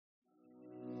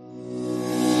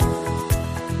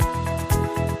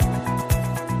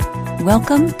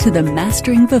Welcome to the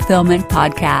Mastering Fulfillment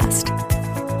podcast,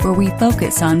 where we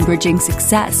focus on bridging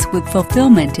success with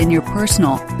fulfillment in your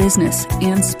personal, business,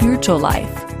 and spiritual life.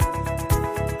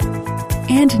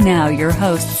 And now your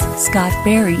hosts, Scott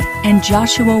Berry and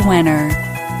Joshua Wenner.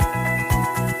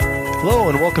 Hello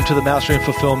and welcome to the Mastering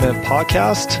Fulfillment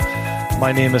podcast.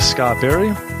 My name is Scott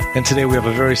Berry, and today we have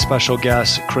a very special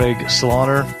guest, Craig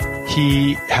Saloner.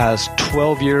 He has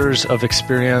 12 years of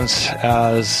experience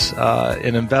as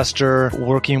an investor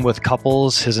working with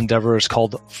couples. His endeavor is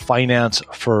called Finance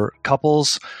for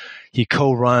Couples. He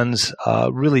co-runs a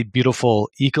really beautiful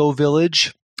eco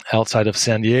village outside of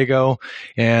San Diego,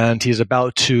 and he's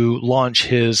about to launch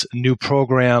his new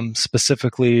program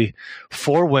specifically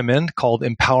for women called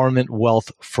Empowerment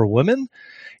Wealth for Women.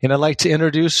 And I'd like to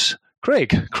introduce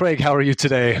Craig. Craig, how are you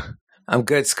today? I'm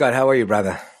good, Scott. How are you,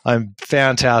 brother? I'm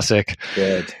fantastic.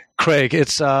 Good. Craig,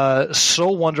 it's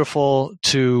so wonderful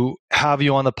to have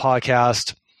you on the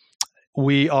podcast.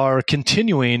 We are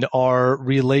continuing our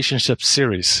relationship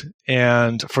series.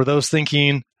 And for those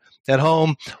thinking at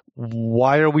home,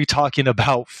 why are we talking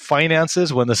about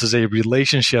finances when this is a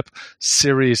relationship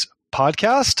series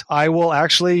podcast? I will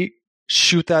actually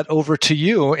shoot that over to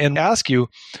you and ask you,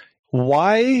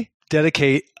 why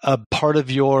dedicate a part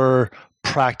of your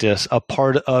practice, a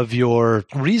part of your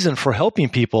reason for helping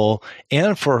people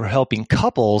and for helping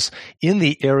couples in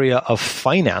the area of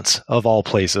finance, of all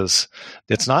places?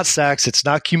 It's not sex, it's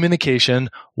not communication.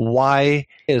 Why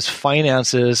is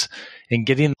finances and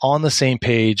getting on the same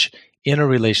page in a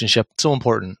relationship so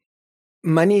important?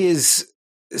 Money is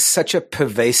such a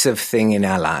pervasive thing in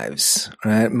our lives,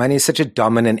 right? Money is such a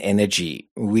dominant energy.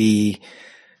 We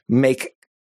make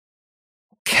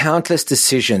countless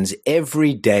decisions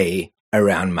every day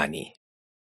around money.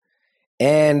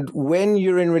 And when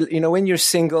you're when you're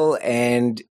single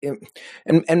and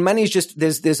money is just,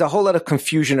 there's a whole lot of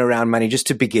confusion around money just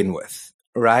to begin with,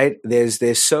 right?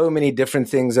 There's so many different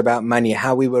things about money,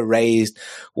 how we were raised,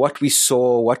 what we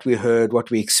saw, what we heard, what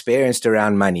we experienced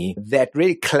around money that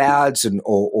really clouds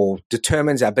or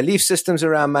determines our belief systems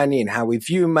around money and how we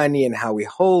view money and how we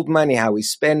hold money, how we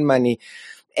spend money.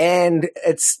 And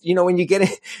it's, when you get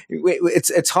it,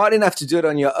 it's hard enough to do it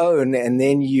on your own. And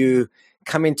then you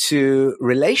come into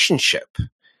relationship.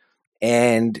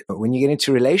 And when you get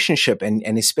into relationship, and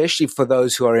especially for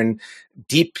those who are in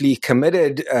deeply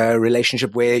committed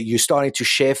relationship where you're starting to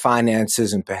share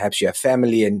finances and perhaps you have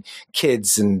family and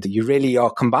kids and you really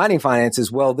are combining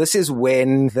finances, well, this is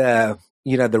when the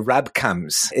rub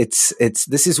comes.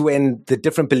 This is when the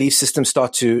different belief systems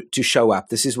start to show up.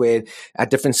 This is where our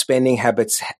different spending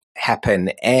habits happen.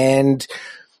 And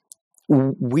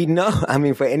we know,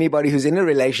 for anybody who's in a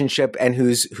relationship and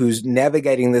who's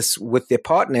navigating this with their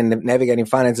partner and navigating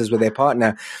finances with their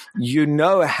partner, you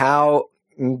know how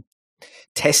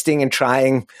testing and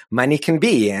trying money can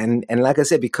be. And like I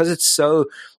said, because it's so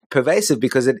pervasive,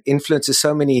 because it influences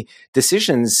so many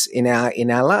decisions in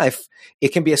our life, it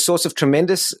can be a source of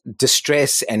tremendous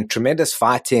distress and tremendous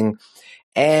fighting.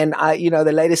 And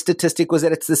the latest statistic was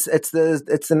that it's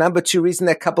the number 2 reason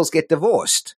that couples get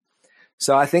divorced.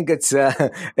 So I think it's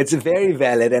very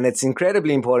valid, and it's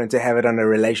incredibly important to have it on a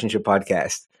relationship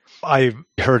podcast. I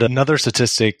heard another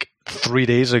statistic 3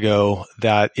 days ago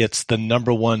that it's the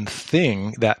number 1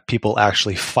 thing that people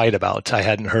actually fight about. I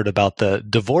hadn't heard about the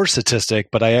divorce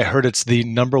statistic, but I heard it's the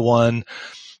number 1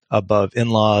 above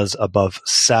in-laws, above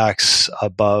sex,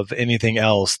 above anything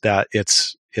else, that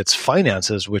it's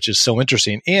finances, which is so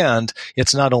interesting. And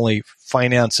it's not only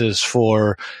finances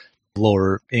for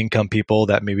lower income people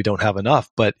that maybe don't have enough,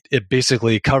 but it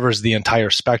basically covers the entire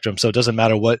spectrum. So it doesn't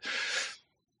matter what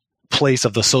place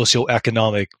of the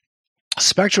socioeconomic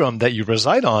spectrum that you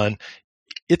reside on,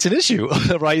 it's an issue,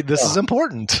 right? This is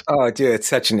important. Oh, dude, it's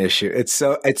such an issue. It's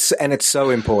so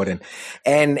important.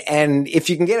 And if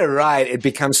you can get it right, it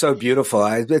becomes so beautiful.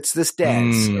 It's this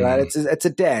dance, right? It's a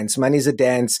dance. Money's a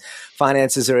dance.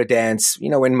 Finances are a dance.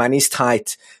 When money's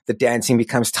tight, the dancing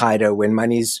becomes tighter. When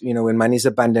money's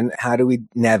abundant, how do we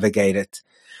navigate it?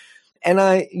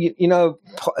 And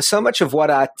so much of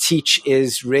what I teach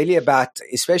is really about,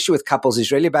 especially with couples, is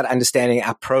really about understanding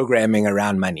our programming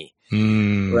around money.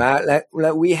 Right?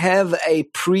 Like we have a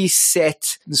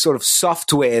preset sort of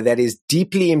software that is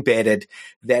deeply embedded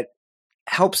that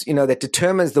helps, that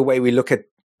determines the way we look at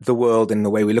the world and the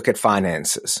way we look at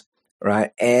finances.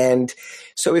 Right. And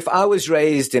so if I was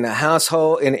raised in a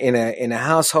household, in a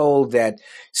household that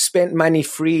spent money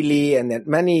freely and that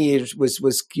money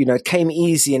was came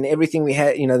easy and everything we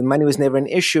had, the money was never an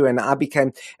issue. And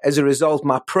as a result,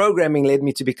 my programming led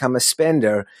me to become a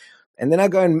spender. and then I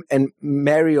go and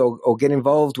marry or get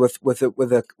involved with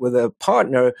a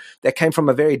partner that came from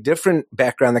a very different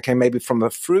background, that came maybe from a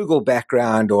frugal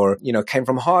background, or came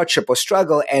from hardship or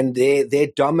struggle, and their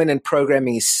dominant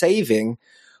programming is saving.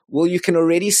 Well, you can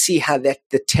already see how that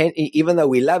even though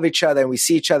we love each other and we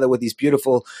see each other with these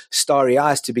beautiful starry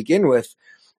eyes to begin with,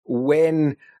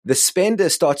 when the spender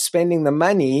starts spending the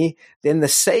money, then the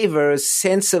saver's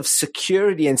sense of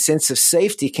security and sense of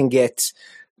safety can get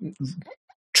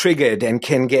triggered, and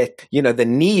can get, the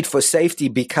need for safety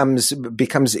becomes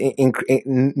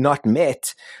not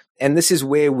met. And this is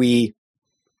where we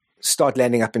start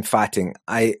landing up in fighting.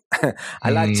 I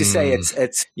like to say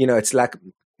it's like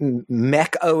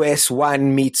Mac OS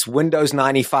 1 meets Windows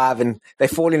 95, and they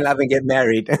fall in love and get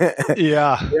married.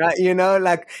 Yeah.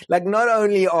 Like not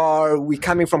only are we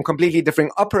coming from completely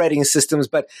different operating systems,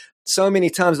 but so many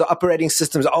times the operating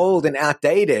system's old and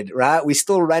outdated, right? We're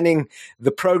still running the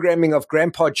programming of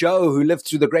Grandpa Joe, who lived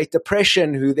through the Great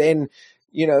Depression, who then,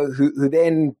 who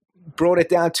then brought it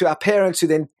down to our parents, who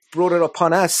then brought it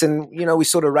upon us, and we're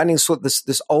sort of running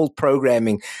this old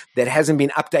programming that hasn't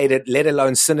been updated, let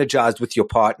alone synergized with your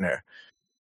partner.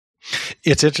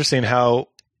 It's interesting how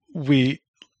we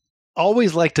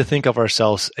always like to think of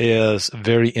ourselves as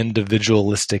very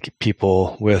individualistic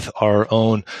people with our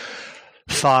own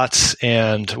thoughts,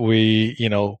 and we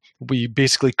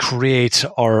basically create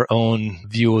our own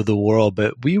view of the world,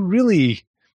 but we really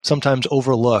sometimes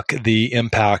overlook the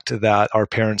impact that our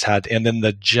parents had, and then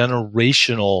the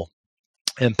generational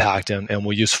impact. And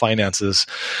we'll use finances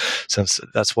since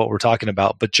that's what we're talking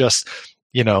about, but just,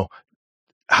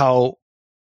 how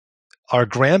our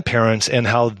grandparents and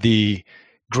how the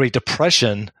Great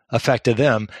Depression affected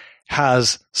them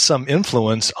has some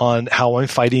influence on how I'm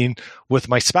fighting with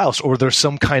my spouse, or there's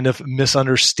some kind of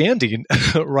misunderstanding,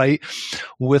 right,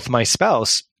 with my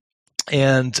spouse.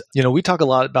 And, we talk a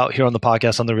lot about here on the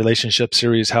podcast, on the relationship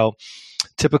series, how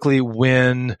typically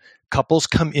when couples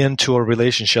come into a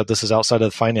relationship, this is outside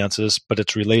of the finances, but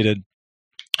it's related,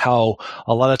 how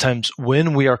a lot of times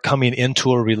when we are coming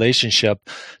into a relationship,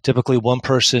 typically one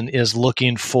person is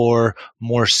looking for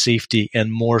more safety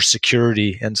and more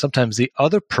security. And sometimes the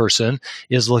other person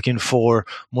is looking for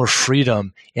more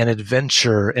freedom and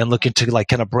adventure and looking to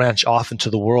kind of branch off into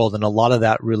the world. And a lot of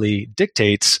that really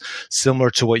dictates,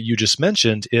 similar to what you just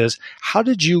mentioned, is how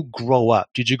did you grow up?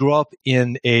 Did you grow up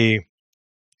in a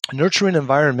nurturing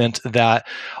environment that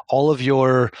all of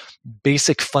your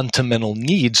basic fundamental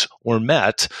needs were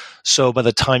met? So by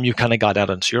the time you kind of got out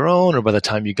onto your own, or by the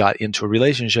time you got into a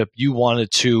relationship, you wanted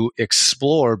to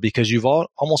explore because you've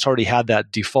almost already had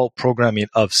that default programming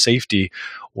of safety,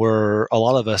 where a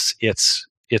lot of us, it's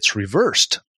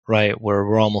reversed, right? Where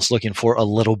we're almost looking for a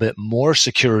little bit more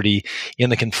security in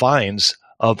the confines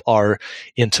of our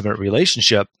intimate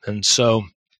relationship. And so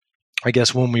I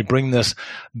guess when we bring this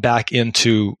back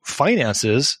into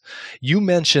finances, you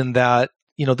mentioned that,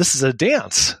 this is a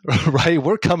dance, right?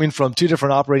 We're coming from two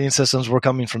different operating systems. We're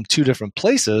coming from two different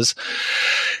places.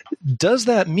 Does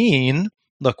that mean,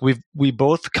 look, we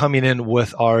both coming in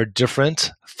with our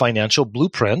different financial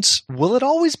blueprints? Will it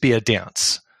always be a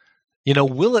dance?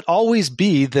 Will it always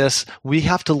be this, we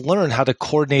have to learn how to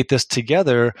coordinate this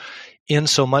together in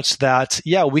so much that,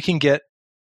 we can get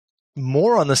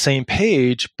more on the same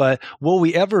page, but will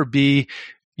we ever be,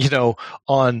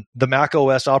 on the Mac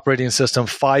OS operating system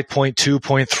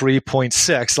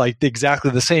 5.2.3.6, like exactly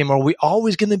the same? Are we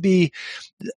always going to be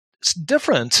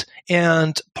different?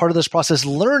 And part of this process,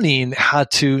 learning how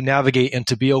to navigate and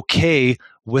to be okay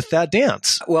with that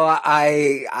dance. Well,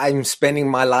 I'm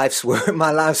spending my life's work. My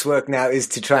life's work now is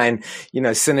to try and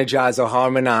synergize or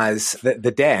harmonize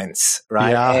the dance,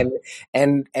 right? Yeah.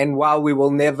 And while we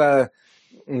will never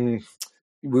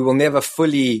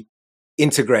fully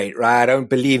integrate, right? I don't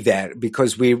believe that,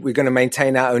 because we're going to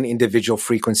maintain our own individual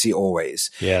frequency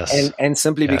always. Yes. And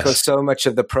simply because so much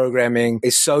of the programming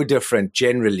is so different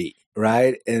generally,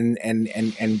 right? And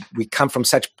we come from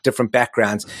such different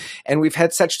backgrounds, and we've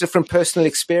had such different personal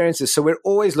experiences. So we're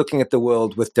always looking at the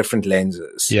world with different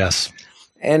lenses. Yes.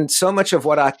 And so much of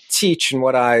what I teach and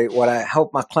what I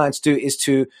help my clients do is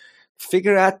to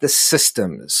figure out the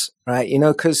systems, right?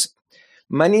 Because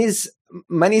money's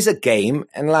a game,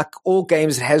 and like all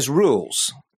games, it has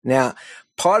rules. Now,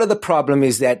 part of the problem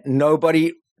is that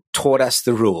nobody taught us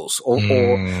the rules, or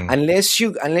unless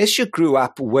you grew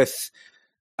up with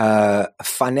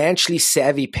financially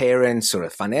savvy parents, or a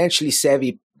financially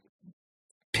savvy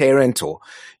parent, or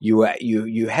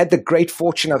you had the great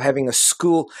fortune of having a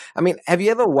school. I mean, have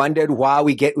you ever wondered why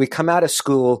we come out of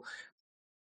school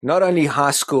not only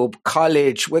high school,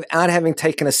 college, without having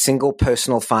taken a single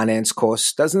personal finance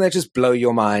course. Doesn't that just blow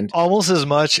your mind? Almost as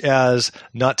much as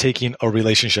not taking a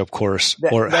relationship course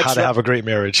or how to have a great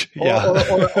marriage.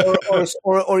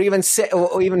 Or even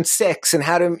sex and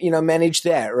how to, manage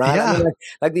that, right? Yeah. I mean,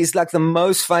 like these, like the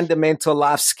most fundamental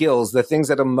life skills, the things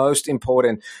that are most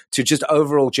important to just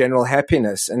overall general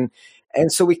happiness. And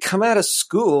so we come out of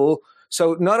school.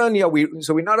 So not only are we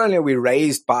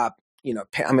raised by,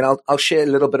 I'll share a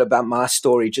little bit about my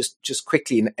story just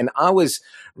quickly. And I was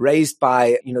raised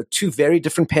by, two very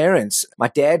different parents. My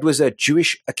dad was a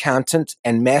Jewish accountant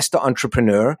and master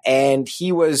entrepreneur, and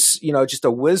he was, just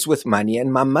a whiz with money.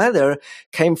 And my mother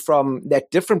came from that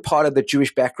different part of the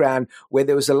Jewish background where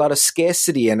there was a lot of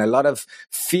scarcity and a lot of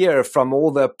fear from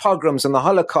all the pogroms and the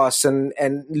Holocaust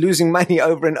and losing money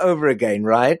over and over again,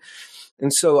 right?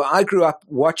 And so I grew up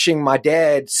watching my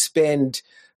dad spend,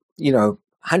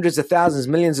 hundreds of thousands,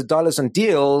 millions of dollars on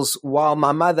deals, while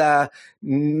my mother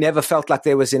never felt like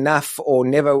there was enough, or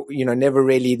never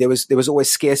really, there was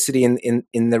always scarcity in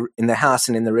the house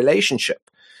and in the relationship.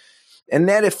 And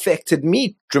that affected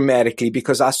me dramatically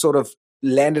because I sort of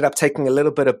landed up taking a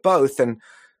little bit of both. And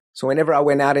so whenever I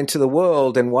went out into the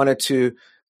world and wanted to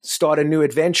start a new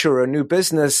adventure or a new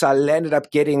business, I landed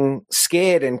up getting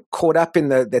scared and caught up in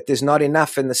that there's not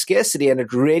enough in the scarcity. And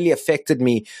it really affected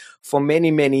me for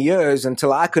many, many years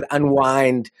until I could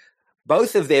unwind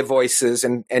both of their voices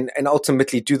and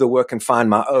ultimately do the work and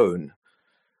find my own.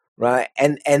 Right.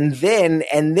 And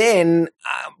then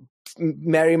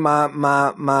marry my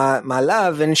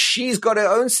love, and she's got her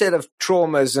own set of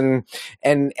traumas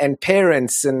and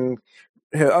parents and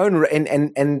her own,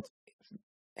 and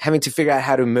having to figure out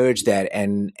how to merge that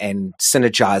and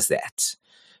synergize that.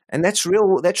 And that's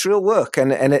real work.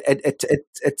 And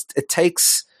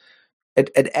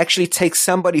it actually takes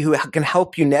somebody who can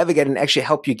help you navigate and actually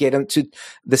help you get into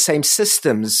the same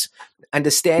systems,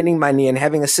 understanding money and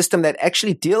having a system that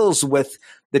actually deals with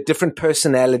the different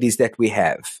personalities that we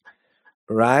have.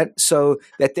 Right. So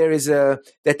that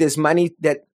there's money,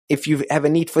 that if you have a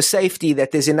need for safety,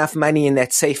 that there's enough money in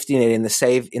that safety net in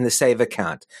the save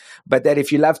account. But that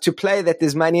if you love to play, that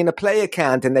there's money in a play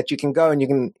account, and that you can go and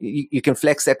you can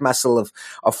flex that muscle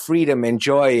of freedom and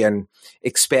joy and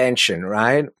expansion,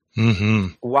 right? Mm-hmm.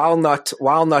 While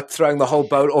not throwing the whole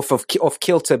boat off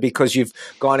kilter because you've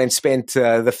gone and spent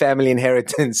the family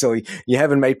inheritance, or you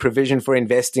haven't made provision for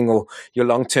investing or your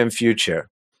long-term future.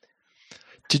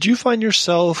 Did you find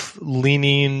yourself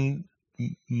leaning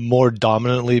more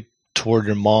dominantly toward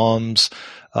your mom's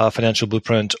financial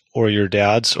blueprint or your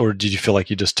dad's, or did you feel like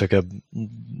you just took a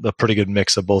pretty good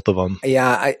mix of both of them?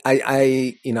 Yeah,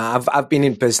 I've been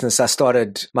in business. I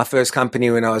started my first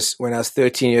company when I was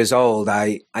 13 years old.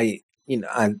 I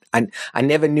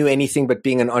never knew anything but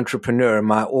being an entrepreneur.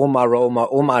 All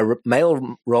my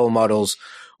male role models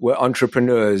were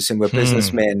entrepreneurs and were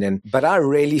businessmen, but I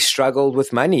really struggled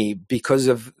with money because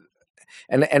of.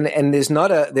 And there's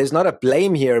not a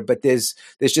blame here, but there's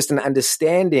just an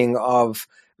understanding of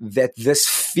that, this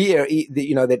fear,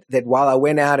 that while I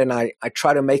went out and I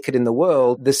tried to make it in the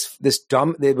world, there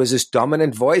was this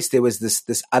dominant voice. There was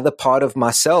this other part of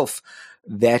myself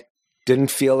that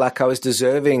didn't feel like I was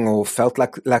deserving, or felt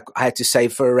like I had to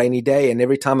save for a rainy day. And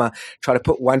every time I try to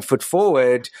put one foot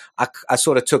forward, I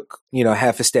sort of took,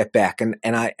 half a step back. And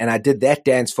I did that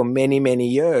dance for many, many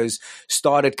years.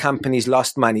 Started companies,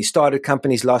 lost money.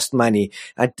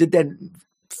 I did that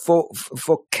for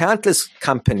countless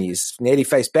companies. Nearly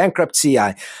faced bankruptcy.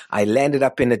 I landed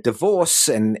up in a divorce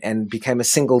and became a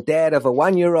single dad of a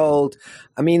 1-year-old.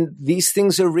 I mean, these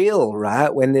things are real,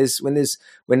 right?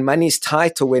 When money's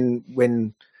tight, or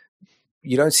when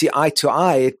you don't see eye to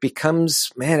eye, it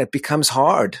becomes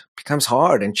hard. It becomes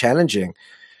hard and challenging.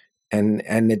 And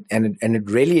it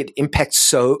really impacts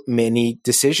so many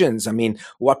decisions. I mean,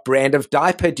 what brand of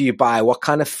diaper do you buy? What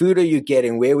kind of food are you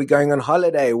getting? Where are we going on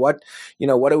holiday? What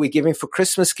are we giving for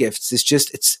Christmas gifts?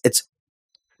 It's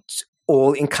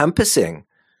all encompassing.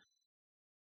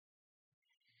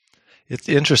 It's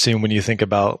interesting when you think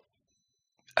about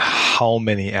how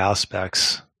many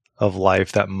aspects of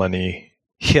life that money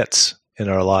hits in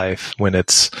our life when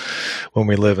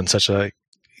we live in such a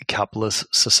capitalist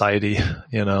society.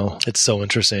 It's so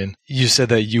interesting. You said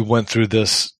that you went through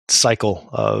this cycle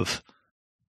of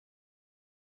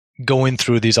going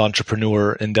through these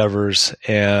entrepreneur endeavors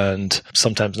and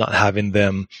sometimes not having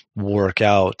them work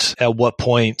out. At what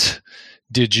point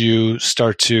did you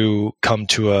start to come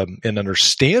to an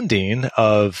understanding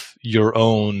of your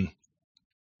own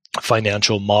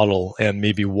financial model, and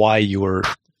maybe why you were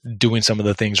doing some of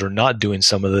the things or not doing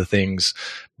some of the things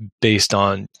based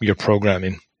on your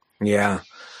programming? Yeah.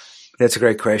 That's a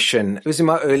great question. It was in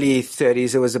my early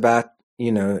 30s. It was about,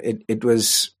 it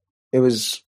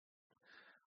was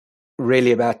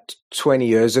really about 20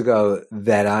 years ago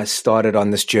that I started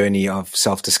on this journey of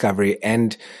self-discovery.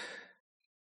 And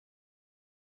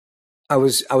I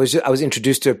was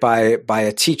introduced to it by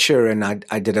a teacher, and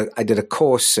I did a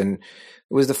course, and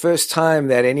it was the first time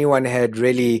that anyone had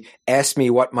really asked me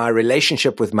what my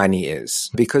relationship with money is,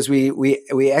 because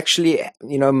we actually,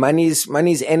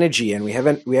 money's energy, and we have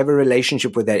a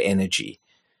relationship with that energy.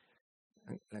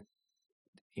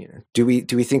 Do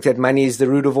we think that money is the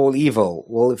root of all evil?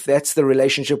 Well, if that's the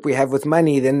relationship we have with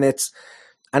money, then that's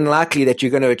unlikely that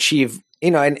you're going to achieve,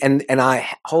 and I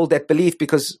hold that belief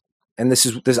because, and this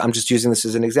I'm just using this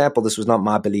as an example. This was not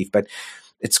my belief, but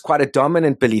it's quite a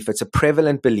dominant belief. It's a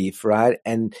prevalent belief, right?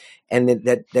 And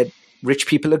that rich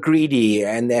people are greedy,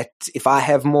 and that if I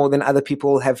have more, then other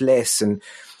people have less. And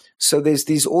so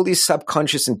there's all these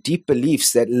subconscious and deep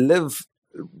beliefs that live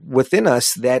within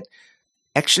us that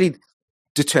actually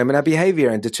determine our behavior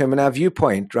and determine our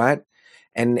viewpoint, right?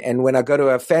 And when I go to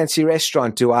a fancy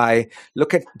restaurant, do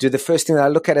the first thing that I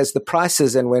look at is the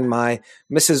prices? And when my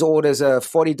missus orders a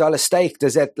 $40 steak,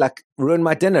 does that like ruin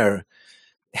my dinner?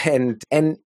 And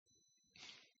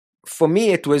for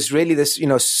me, it was really this,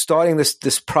 starting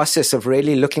this process of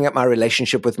really looking at my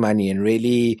relationship with money and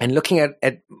looking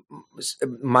at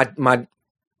my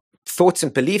thoughts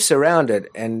and beliefs around it.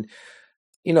 And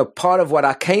part of what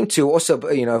I came to also,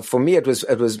 for me, it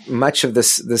was much of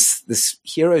this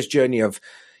hero's journey of,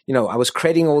 I was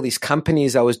creating all these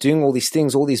companies, I was doing all these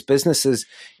things, all these businesses,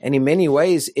 and in many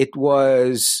ways, it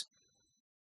was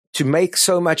to make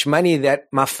so much money that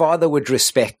my father would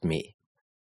respect me.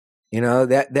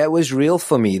 That was real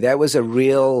for me. That was a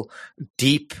real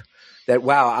deep. That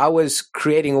wow, I was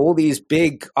creating all these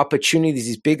big opportunities,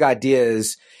 these big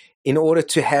ideas, in order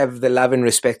to have the love and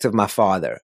respect of my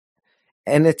father.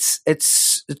 And it's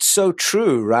so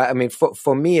true, right? I mean,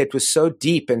 for me, it was so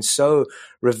deep and so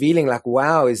revealing. Like,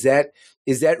 wow, is that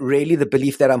really the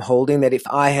belief that I'm holding? That if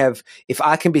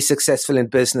I can be successful in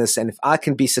business, and if I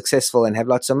can be successful and have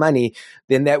lots of money,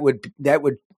 then that would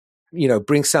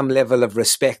bring some level of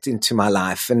respect into my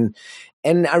life. And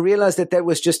I realized that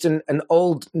was just an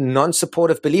old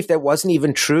non-supportive belief that wasn't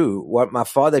even true. What my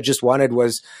father just wanted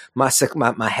was my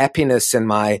happiness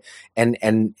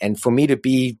and for me to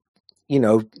be,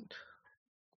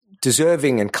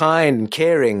 deserving and kind and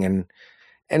caring.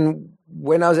 And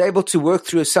when I was able to work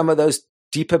through some of those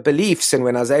deeper beliefs, and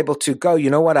when I was able to go, you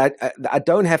know what, I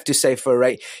don't have to say for a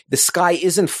rate, the sky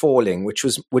isn't falling, which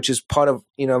is part of,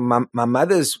 my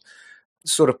mother's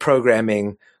sort of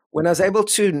programming. When I was able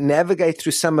to navigate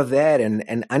through some of that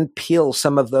and unpeel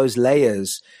some of those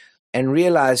layers and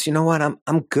realize, you know what,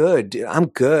 I'm good.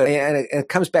 And it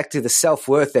comes back to the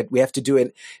self-worth that we have to do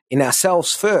it in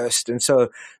ourselves first. And so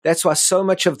that's why so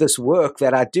much of this work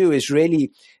that I do is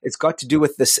really, it's got to do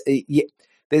with this.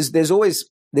 There's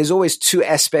always two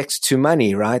aspects to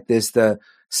money, right? There's the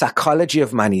psychology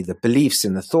of money, the beliefs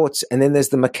and the thoughts, and then there's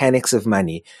the mechanics of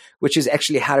money, which is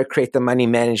actually how to create the money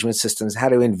management systems, how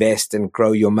to invest and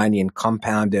grow your money and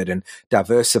compound it and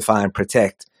diversify and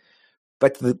protect.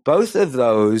 But both of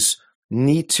those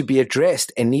need to be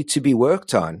addressed and need to be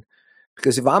worked on.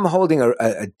 Because if I'm holding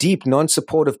a deep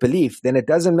non-supportive belief, then it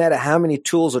doesn't matter how many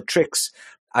tools or tricks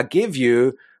I give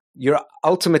you, you're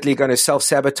ultimately going to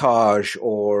self-sabotage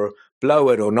or blow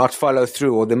it or not follow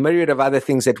through, or the myriad of other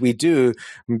things that we do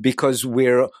because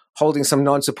we're holding some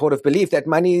non-supportive belief that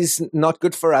money is not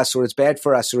good for us, or it's bad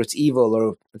for us, or it's evil,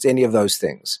 or it's any of those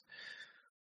things.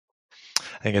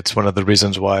 I think it's one of the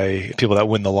reasons why people that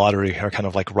win the lottery are kind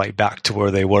of like right back to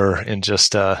where they were in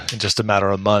just a matter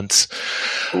of months.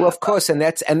 Well, of course, and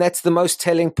that's the most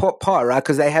telling part, right?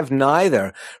 Because they have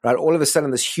neither, right? All of a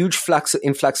sudden, this huge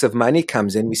influx of money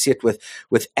comes in. We see it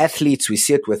with athletes. We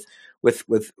see it with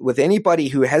anybody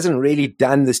who hasn't really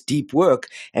done this deep work,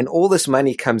 and all this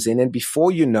money comes in, and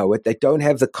before you know it, they don't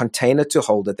have the container to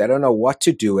hold it. They don't know what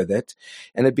to do with it.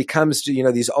 And it becomes,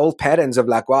 these old patterns of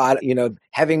like, well,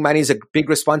 having money is a big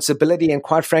responsibility. And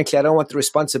quite frankly, I don't want the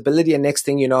responsibility. And next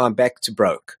thing you know, I'm back to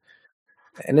broke.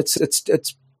 And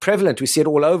it's prevalent. We see it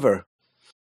all over.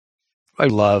 I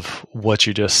love what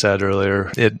you just said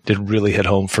earlier. It really hit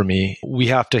home for me. We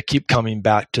have to keep coming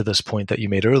back to this point that you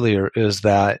made earlier, is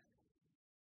that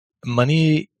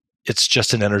money, it's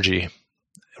just an energy,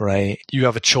 right? You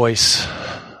have a choice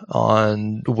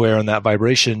on where in that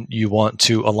vibration you want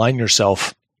to align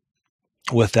yourself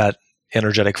with that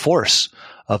energetic force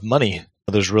of money.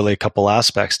 There's really a couple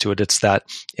aspects to it. It's that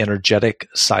energetic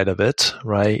side of it,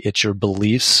 right? It's your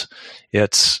beliefs.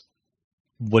 It's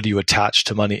what do you attach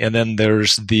to money? And then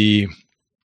there's the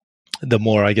the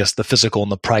more, I guess, the physical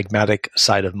and the pragmatic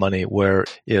side of money, where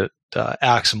it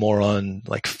acts more on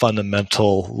like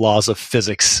fundamental laws of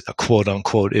physics, quote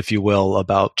unquote, if you will,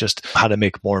 about just how to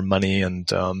make more money and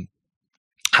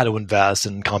how to invest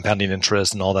and compounding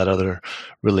interest and all that other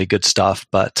really good stuff.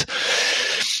 But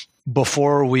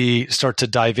before we start to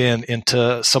dive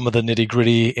into some of the nitty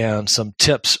gritty and some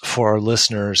tips for our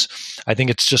listeners, I think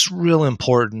it's just real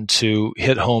important to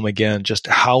hit home again just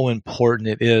how important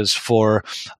it is for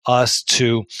us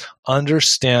to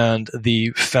understand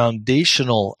the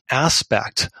foundational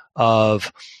aspect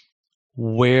of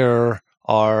where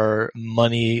our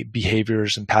money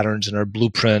behaviors and patterns and our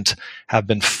blueprint have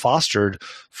been fostered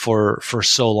for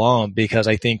so long, because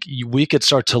I think we could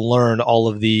start to learn all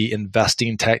of the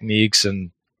investing techniques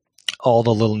and all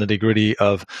the little nitty gritty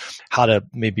of how to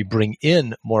maybe bring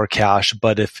in more cash.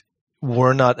 But if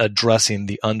we're not addressing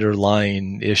the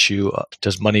underlying issue of,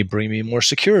 does money bring me more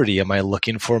security? Am I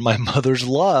looking for my mother's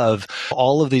love?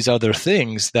 All of these other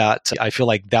things that I feel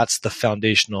like that's the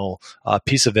foundational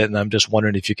piece of it. And I'm just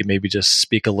wondering if you could maybe just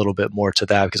speak a little bit more to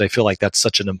that, because I feel like that's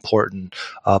such an important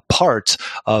part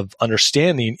of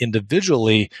understanding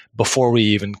individually before we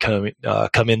even come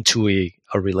into a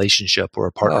relationship or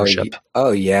a partnership.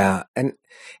 Oh yeah. And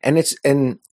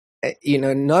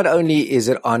not only is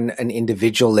it on an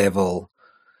individual level,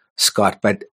 Scott,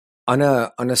 but on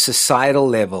a societal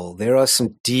level, there are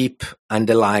some deep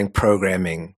underlying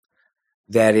programming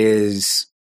that is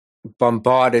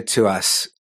bombarded to us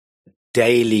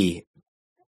daily,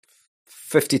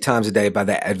 50 times a day by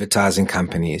the advertising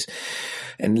companies.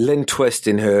 And Lynn Twist,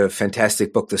 in her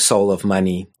fantastic book, The Soul of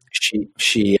Money,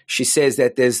 she says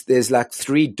that there's like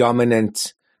three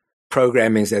dominant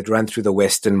programmings that run through the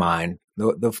Western mind.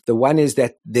 The one is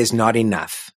that there's not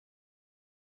enough.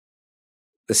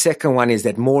 The second one is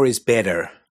that more is better.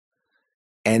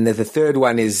 And the third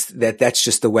one is that that's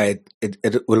just the way it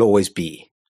will always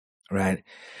be, right?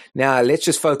 Now, let's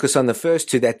just focus on the first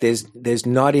two, that there's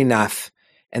not enough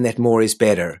and that more is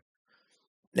better.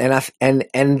 And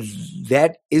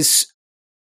that is,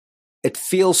 it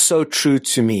feels so true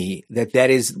to me that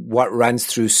is what runs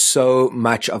through so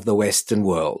much of the Western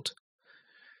world.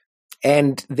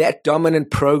 And that dominant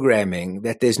programming,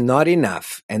 that there's not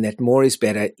enough and that more is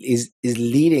better, is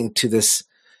leading to this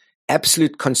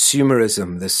absolute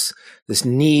consumerism, this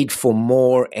need for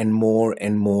more and more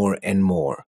and more and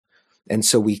more. And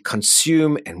so we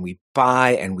consume and we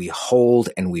buy and we hold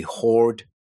and we hoard.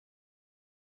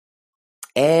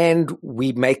 And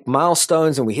we make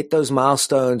milestones and we hit those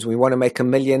milestones. We want to make 1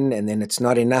 million, and then it's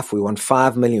not enough. We want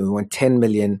 5 million. We want 10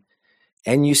 million.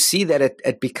 And you see that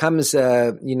it becomes,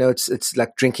 it's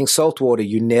like drinking salt water.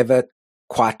 You never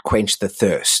quite quench the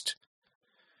thirst.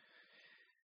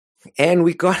 And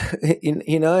we got, and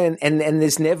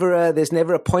there's never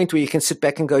a point where you can sit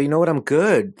back and go, you know what, I'm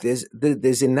good.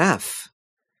 There's enough.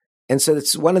 And so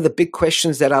it's one of the big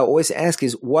questions that I always ask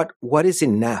is what is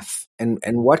enough, and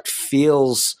what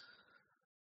feels,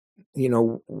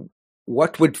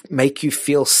 what would make you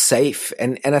feel safe?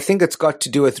 And I think it's got to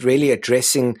do with really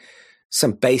addressing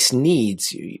some base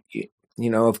needs.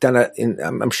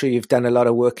 I'm sure you've done a lot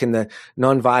of work in the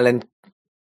nonviolent,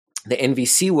 the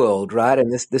NVC world, right? And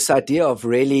this idea of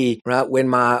really, right, when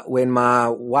my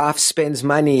wife spends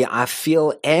money, I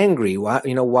feel angry.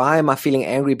 Why am I feeling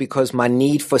angry? Because my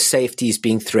need for safety is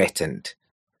being threatened.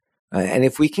 And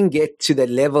if we can get to the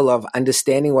level of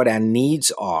understanding what our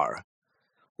needs are,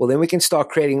 well, then we can start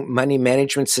creating money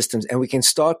management systems, and we can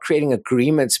start creating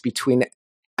agreements between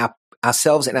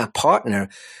ourselves and our partner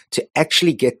to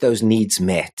actually get those needs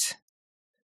met.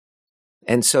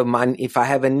 And so if I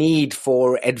have a need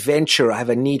for adventure, I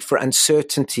have a need for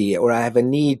uncertainty, or I have a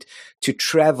need to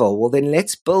travel, well, then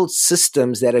let's build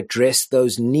systems that address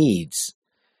those needs.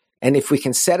 And if we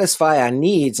can satisfy our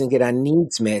needs and get our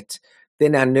needs met,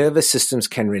 then our nervous systems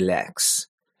can relax.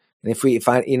 And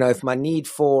if my need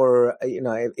for,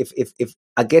 if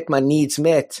I get my needs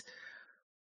met,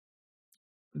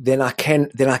 then I can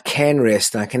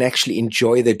rest, and I can actually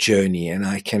enjoy the journey, and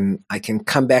I can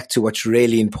come back to what's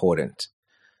really important.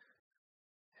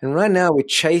 And right now we're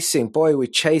chasing,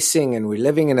 and we're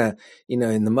living in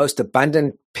in the most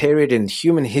abundant period in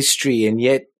human history. And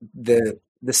yet the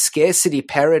scarcity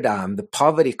paradigm, the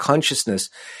poverty consciousness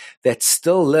that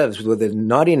still lives with it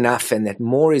not enough and that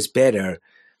more is better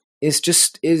it's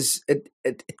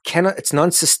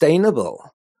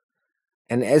non-sustainable.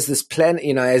 And as this planet,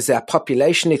 as our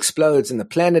population explodes and the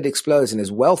planet explodes and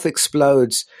as wealth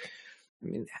explodes,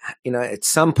 at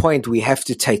some point we have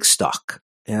to take stock.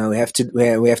 We have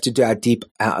to do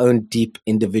our own deep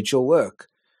individual work.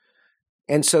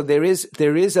 And so there is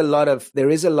a lot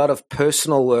of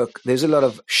personal work. There's a lot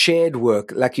of shared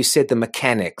work, like you said, the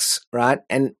mechanics, right?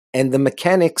 And the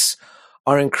mechanics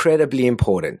are incredibly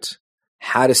important.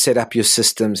 How to set up your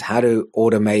systems, how to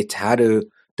automate, how to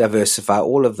diversify,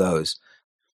 all of those.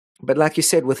 But like you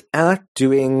said, without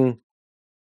doing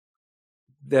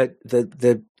that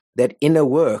inner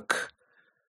work,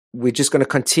 we're just going to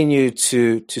continue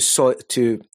to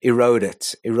erode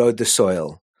the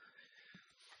soil.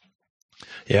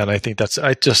 Yeah, and I think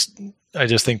I just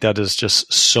think that is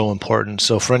just so important.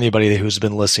 So for anybody who's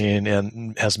been listening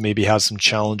and has maybe had some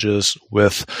challenges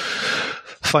with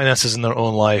finances in their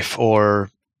own life, or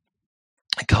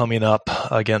coming up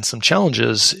against some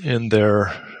challenges in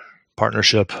their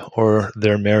partnership or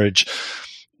their marriage,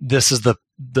 this is the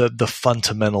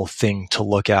fundamental thing to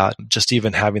look at. Just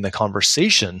even having the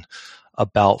conversation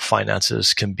about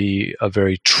finances can be a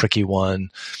very tricky one,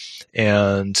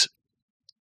 and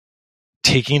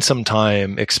taking some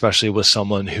time, especially with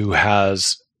someone who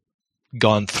has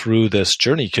gone through this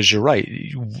journey, because you're right,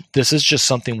 this is just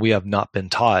something we have not been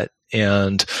taught.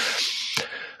 And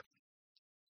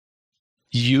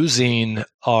using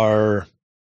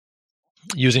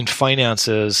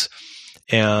finances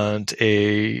and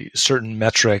a certain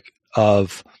metric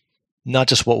of not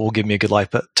just what will give me a good life,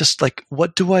 but just like,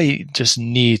 what do I just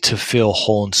need to feel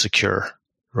whole and secure?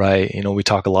 Right? We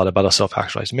talk a lot about a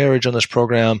self-actualized marriage on this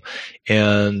program.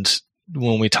 And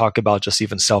when we talk about just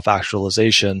even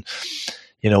self-actualization,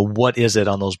 what is it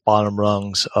on those bottom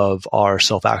rungs of our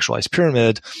self-actualized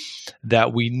pyramid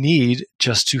that we need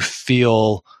just to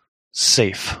feel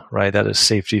safe, right? That is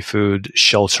safety, food,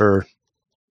 shelter,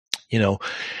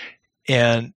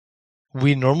 and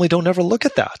we normally don't ever look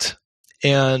at that.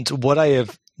 And what I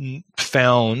have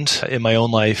found in my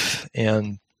own life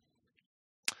and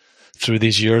through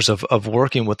these years of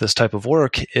working with this type of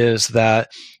work is that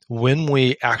when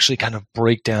we actually kind of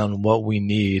break down what we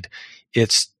need,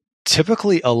 it's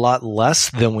typically a lot less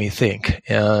than we think.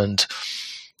 And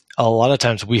a lot of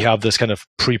times we have this kind of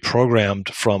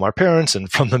pre-programmed from our parents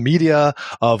and from the media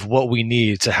of what we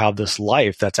need to have this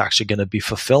life that's actually going to be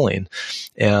fulfilling.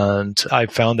 And I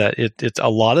found that it's a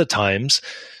lot of times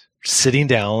sitting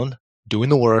down, doing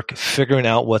the work, figuring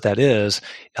out what that is,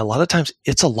 a lot of times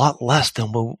it's a lot less than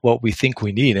what we think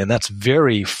we need. And that's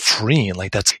very freeing.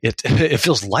 Like it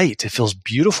feels light, it feels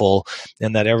beautiful.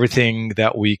 And that everything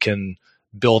that we can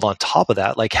build on top of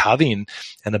that, like having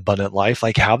an abundant life,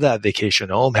 like have that vacation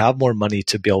home, have more money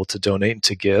to be able to donate and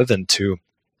to give and to,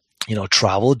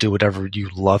 travel, do whatever you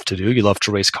love to do. You love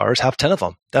to race cars, have 10 of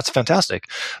them. That's fantastic.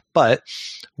 But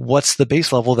what's the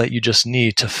base level that you just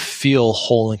need to feel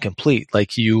whole and complete?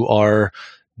 Like you are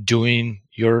doing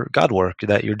your God work,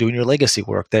 that you're doing your legacy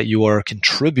work, that you are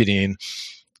contributing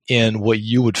in what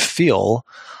you would feel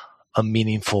a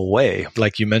meaningful way.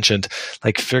 Like you mentioned,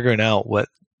 like figuring out what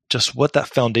that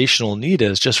foundational need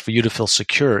is just for you to feel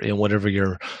secure in whatever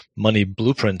your money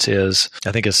blueprint is,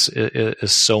 I think is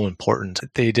so important.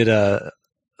 They did a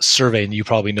survey, and you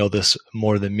probably know this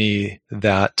more than me,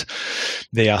 that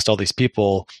they asked all these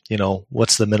people,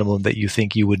 what's the minimum that you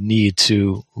think you would need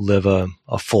to live a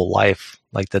full life,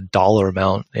 like the dollar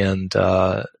amount. And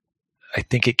I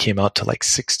think it came out to like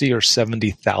 60 or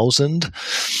 70,000.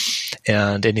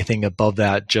 And anything above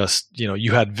that, just,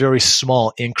 you had very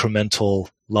small incremental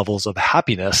levels of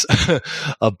happiness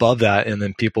above that. And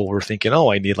then people were thinking,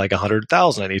 I need like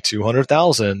 100,000, I need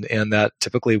 200,000. And that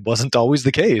typically wasn't always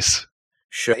the case.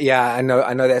 Sure. Yeah, I know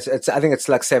that. I think it's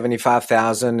like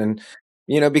 75,000. And,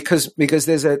 because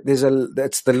there's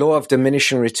that's the law of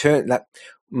diminishing return. Like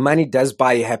money does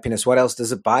buy you happiness. What else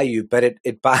does it buy you? But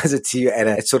it buys it to you at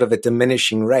a sort of a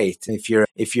diminishing rate.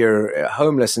 If you're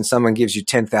homeless and someone gives you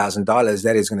 $10,000,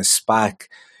 that is going to spike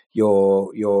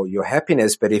your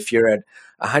happiness. But if you're at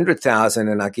 100,000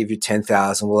 and I give you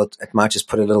 10,000, well, it might just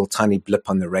put a little tiny blip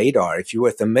on the radar. If you're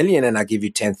worth $1 million and I give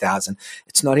you 10,000,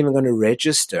 it's not even going to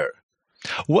register.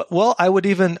 Well, I would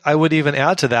even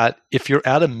add to that, if you're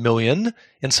at $1 million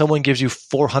and someone gives you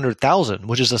 400,000,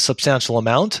 which is a substantial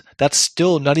amount, that's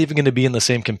still not even going to be in the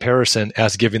same comparison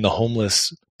as giving the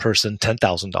homeless person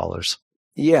 $10,000.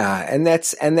 Yeah, and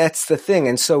that's the thing.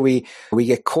 And so we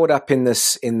get caught up in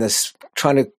this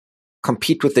trying to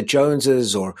compete with the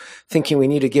Joneses, or thinking we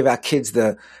need to give our kids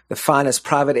the finest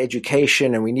private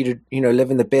education, and we need to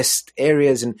live in the best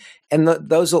areas, and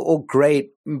those are all great,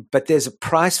 but there's a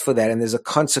price for that, and there's a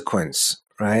consequence,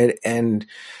 right? And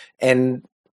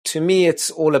to me, it's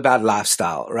all about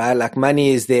lifestyle, right? Like money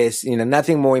is there,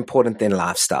 nothing more important than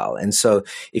lifestyle. And so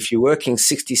if you're working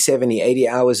 60, 70, 80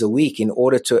 hours a week in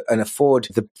order to afford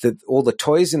all the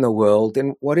toys in the world,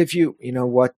 then what have you,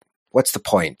 what's the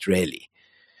point really?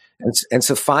 And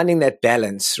so finding that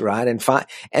balance, right? And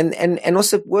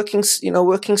also working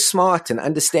smart and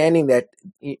understanding that,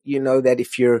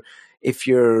 that if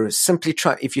you're simply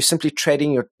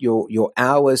trading your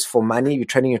hours for money, you're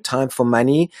trading your time for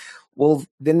money, well,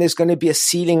 then there's going to be a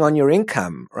ceiling on your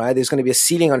income, right? There's going to be a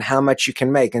ceiling on how much you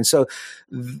can make. And so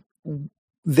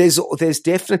there's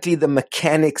definitely the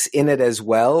mechanics in it as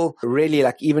well. Really,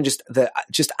 like even just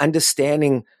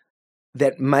understanding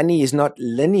that money is not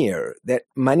linear, that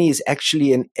money is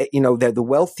actually that the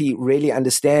wealthy really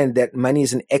understand that money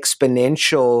is it's on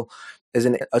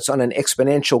an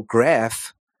exponential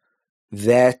graph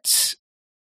that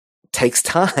takes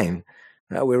time.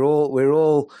 We're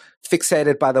all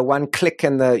fixated by the one click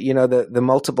and the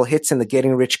multiple hits and the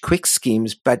getting rich quick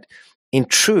schemes. But in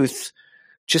truth,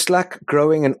 just like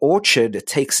growing an orchard, it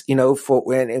takes,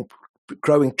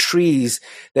 growing trees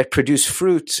that produce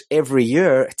fruit every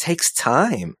year, it takes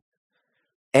time,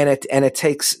 and it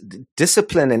takes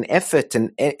discipline and effort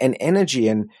and energy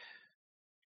and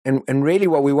really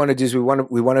what we want to do is we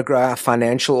want to grow our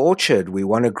financial orchard. We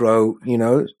want to grow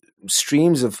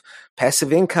streams of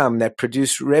passive income that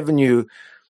produce revenue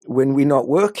when we're not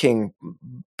working,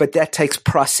 but that takes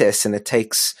process and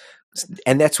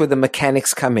that's where the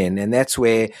mechanics come in, and that's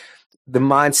where the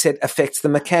mindset affects the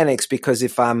mechanics. Because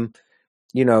if I'm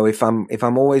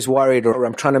always worried or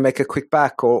I'm trying to make a quick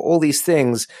buck or all these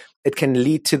things, it can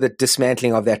lead to the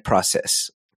dismantling of that process.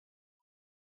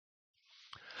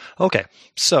 Okay,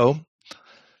 so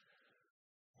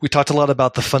we talked a lot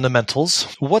about the fundamentals.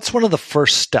 What's one of the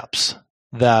first steps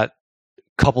that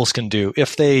couples can do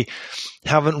if they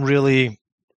haven't really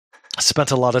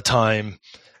spent a lot of time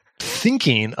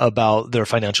thinking about their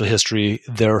financial history,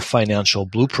 their financial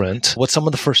blueprint? What's some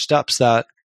of the first steps that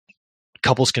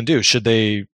couples can do? Should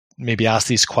they maybe ask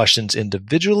these questions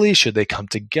individually? Should they come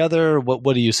together?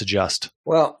 What do you suggest?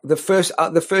 Well, the very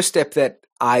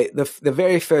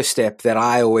first step that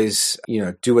I always,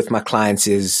 do with my clients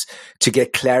is to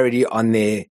get clarity on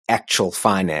their actual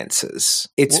finances.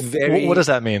 What does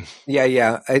that mean?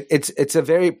 Yeah. It's a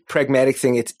very pragmatic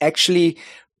thing. It's actually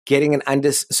getting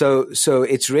so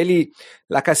it's really,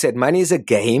 like I said, money is a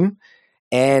game,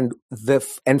 and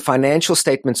financial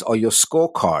statements are your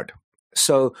scorecard.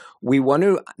 So we want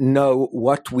to know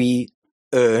what we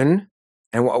earn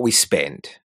and what we spend.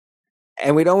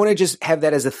 And we don't want to just have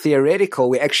that as a theoretical.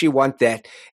 We actually want that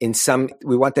in some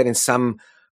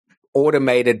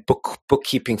automated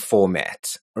bookkeeping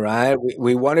format, right?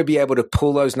 We want to be able to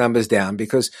pull those numbers down,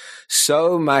 because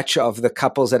so much of the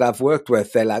couples that I've worked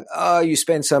with, they're like, oh, you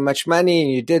spend so much money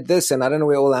and you did this and I don't know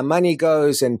where all our money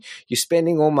goes and you're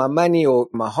spending all my money, or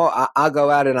I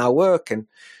go out and I work.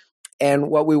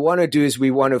 And what we want to do is we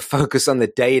want to focus on the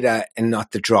data and not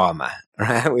the drama,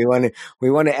 right? We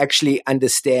want to actually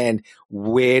understand,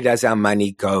 where does our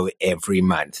money go every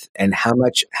month, and how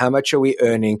much are we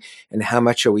earning and how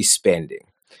much are we spending?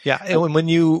 Yeah, and when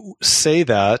you say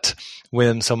that,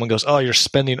 when someone goes, "Oh, you're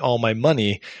spending all my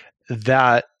money,"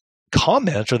 that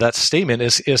comment or that statement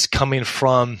is coming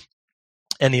from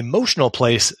an emotional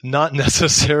place, not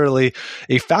necessarily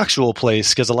a factual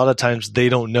place, because a lot of times they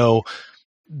don't know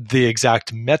the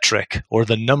exact metric or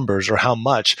the numbers or how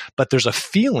much, but there's a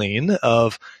feeling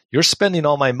of, you're spending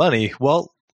all my money.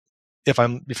 Well, if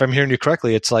I'm hearing you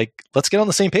correctly, it's like, let's get on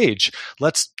the same page.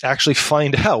 Let's actually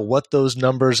find out what those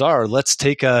numbers are. Let's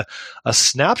take a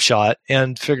snapshot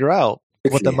and figure out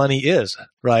what the money is,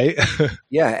 right?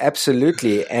 Yeah,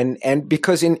 absolutely. And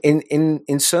because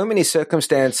in so many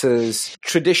circumstances,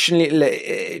 traditionally,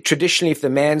 if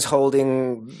the man's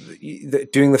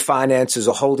doing the finances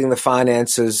or holding the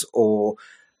finances, or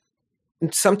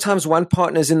sometimes one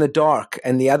partner's in the dark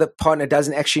and the other partner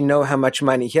doesn't actually know how much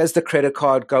money. Here's the credit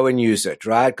card, go and use it,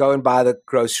 right? Go and buy the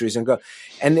groceries and go.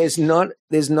 And there's not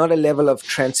a level of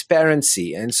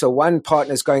transparency. And so one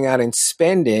partner's going out and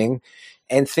spending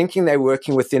and thinking they're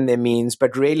working within their means,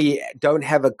 but really don't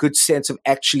have a good sense of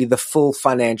actually the full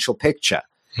financial picture.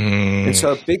 And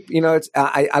so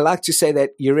I like to say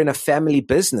that you're in a family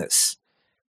business.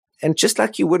 And just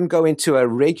like you wouldn't go into a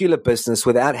regular business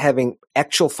without having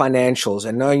actual financials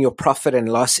and knowing your profit and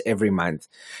loss every month,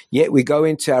 yet we go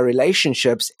into our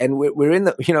relationships and we're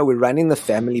running the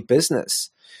family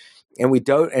business. And we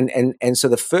don't, and so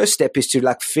the first step is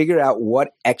to figure out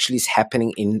what actually is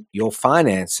happening in your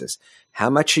finances. How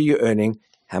much are you earning?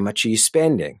 How much are you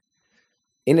spending?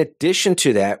 In addition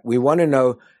to that, we want to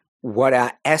know what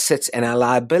our assets and our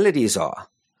liabilities are.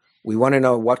 We want to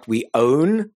know what we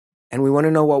own, and we want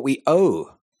to know what we owe.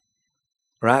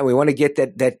 Right? We want to get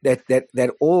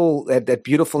that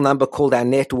beautiful number called our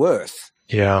net worth.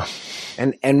 Yeah.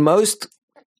 And most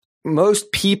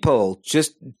most people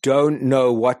just don't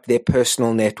know what their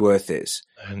personal net worth is.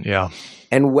 And yeah.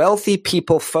 And wealthy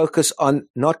people focus on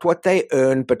not what they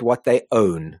earn, but what they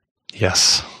own.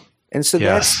 Yes. And so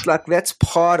that's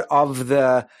part of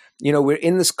the, we're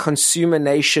in this consumer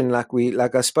nation,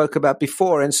 like I spoke about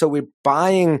before. And so we're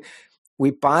buying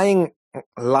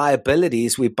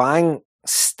liabilities, we're buying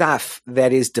stuff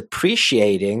that is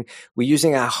depreciating. We're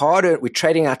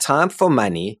trading our time for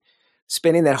money,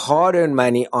 spending that hard-earned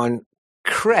money on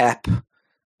crap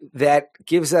that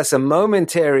gives us a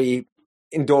momentary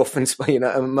endorphins,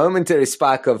 a momentary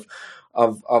spark of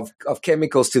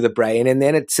chemicals to the brain, and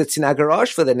then it sits in our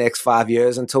garage for the next 5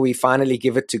 years until we finally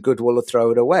give it to Goodwill or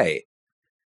throw it away.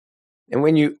 And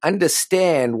when you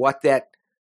understand what that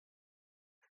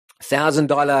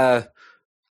 $1,000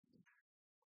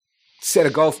 set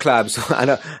of golf clubs,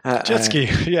 jet ski,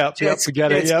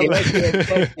 forget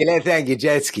it. Thank you,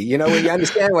 jet ski. When you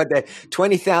understand what that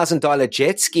 $20,000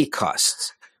 jet ski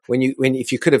costs,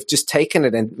 if you could have just taken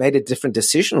it and made a different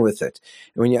decision with it,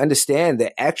 and when you understand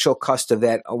the actual cost of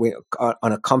that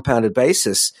on a compounded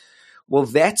basis, well,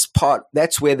 that's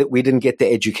where we didn't get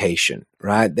the education,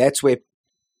 right? That's where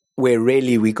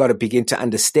really we got to begin to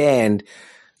understand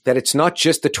that it's not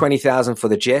just the $20,000 for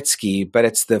the jet ski, but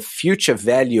it's the future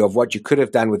value of what you could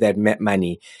have done with that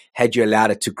money had you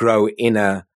allowed it to grow in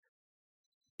a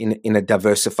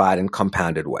diversified and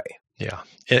compounded way. Yeah,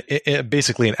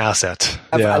 basically an asset.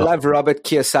 I love Robert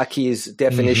Kiyosaki's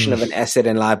definition of an asset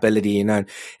and liability, and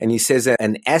he says that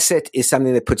an asset is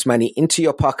something that puts money into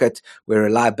your pocket, where a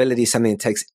liability is something that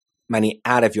takes money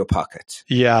out of your pocket.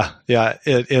 Yeah.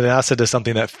 An asset is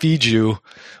something that feeds you,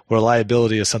 where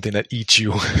liability is something that eats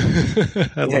you.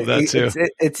 I love that too.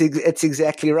 It's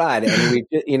exactly right. And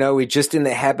we're just in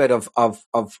the habit of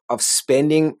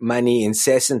spending money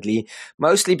incessantly,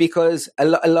 mostly because a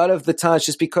lot of the times,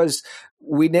 just because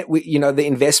we the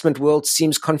investment world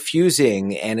seems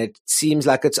confusing, and it seems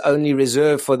like it's only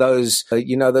reserved for those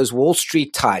those Wall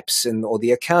Street types or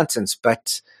the accountants,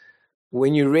 but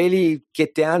when you really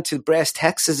get down to brass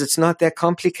taxes, it's not that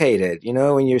complicated.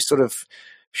 When you're sort of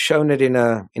shown it in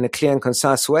a clear and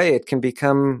concise way, it can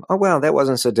become, oh, well, that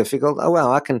wasn't so difficult. Oh,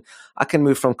 well, I can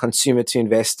move from consumer to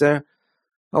investor.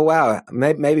 Oh, wow,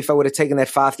 maybe if I would have taken that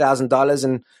 $5,000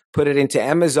 and put it into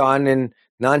Amazon in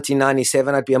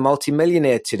 1997, I'd be a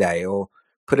multimillionaire today, or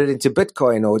put it into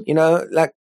Bitcoin, or,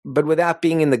 but without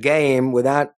being in the game,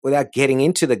 without getting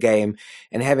into the game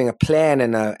and having a plan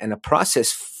and a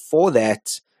process for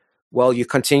that, well, you're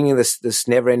continuing this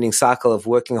never-ending cycle of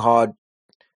working hard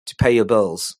to pay your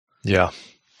bills. Yeah,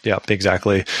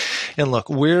 exactly. And look,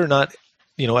 we're not,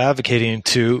 advocating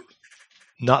to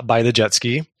not buy the jet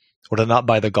ski or to not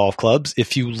buy the golf clubs.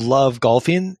 If you love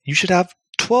golfing, you should have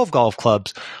 12 golf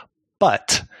clubs,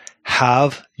 but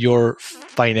have your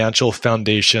financial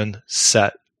foundation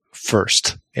set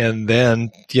first, and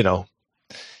then,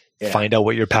 find out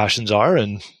what your passions are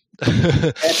and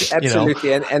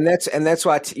absolutely. And that's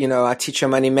why I teach a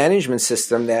money management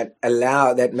system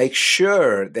that makes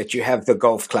sure that you have the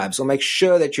golf clubs, or make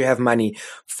sure that you have money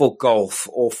for golf,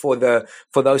 or for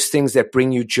those things that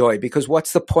bring you joy. Because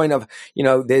what's the point of,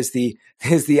 there's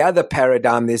the other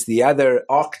paradigm, there's the other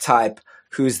archetype,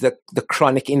 who's the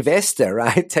chronic investor,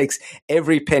 right? Takes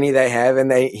every penny they have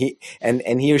and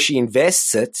he or she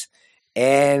invests it.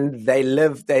 And they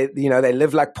live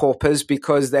like paupers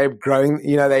because they're growing,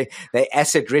 they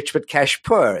asset rich but cash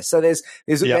poor. So that's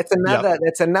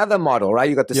another model, right?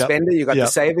 You got the spender, you got the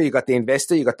saver, you got the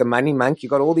investor, you got the money monk, you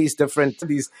got all these different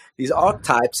these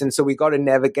archetypes, and so we got to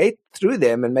navigate through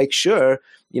them and make sure,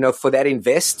 for that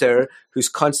investor who's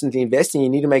constantly investing, you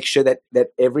need to make sure that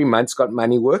every month's got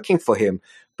money working for him,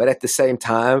 but at the same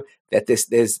time that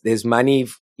there's money,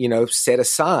 set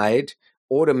aside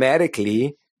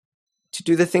automatically to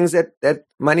do the things that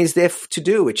money's there to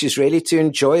do, which is really to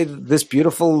enjoy this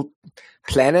beautiful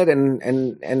planet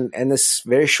and this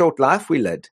very short life we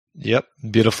led. Yep.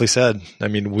 Beautifully said. I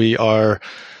mean, we're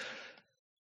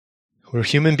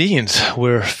human beings.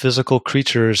 We're physical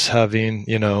creatures having,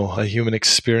 a human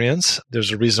experience.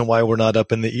 There's a reason why we're not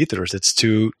up in the ethers. It's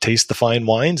to taste the fine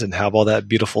wines and have all that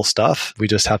beautiful stuff. We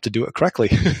just have to do it correctly.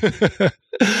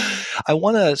 I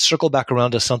want to circle back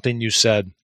around to something you said.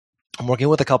 I'm working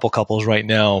with a couple couples right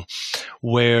now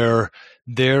where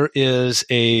there is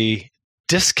a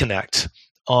disconnect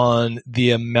on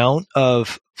the amount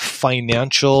of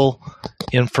financial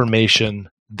information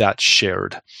that's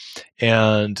shared.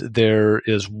 And there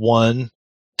is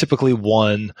typically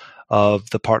one of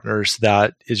the partners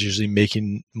that is usually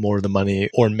making more of the money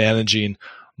or managing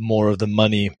more of the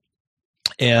money.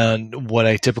 And what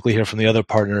I typically hear from the other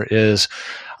partner is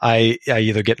I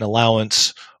either get an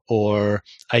allowance or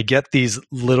I get these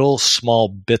little small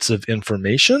bits of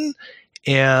information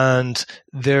and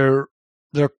they're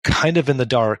kind of in the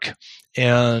dark.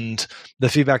 And the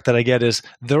feedback that I get is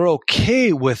they're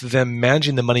okay with them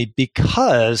managing the money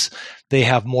because they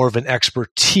have more of an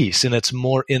expertise and it's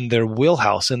more in their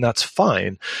wheelhouse, and that's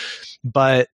fine.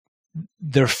 But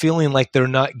they're feeling like they're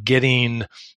not getting,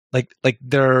 like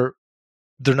they're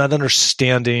not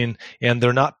understanding, and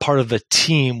they're not part of a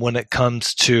team when it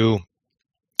comes to,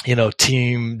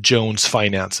 Team Jones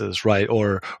finances, right?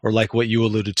 Or like what you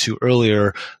alluded to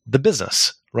earlier, the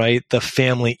business, right? The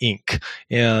family Inc.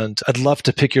 And I'd love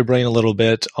to pick your brain a little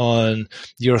bit on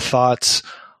your thoughts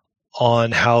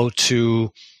on how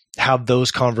to have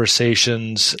those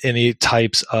conversations, any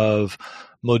types of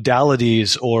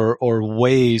modalities or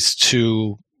ways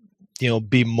to,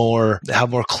 have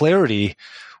more clarity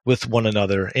with one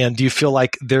another. And do you feel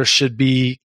like there should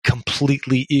be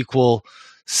completely equal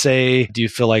say? Do you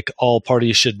feel like all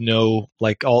parties should know,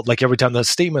 like every time the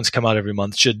statements come out every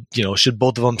month, should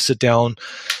both of them sit down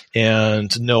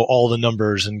and know all the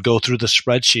numbers and go through the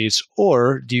spreadsheets?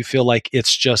 Or do you feel like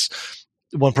it's just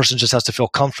one person just has to feel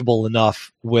comfortable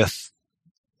enough with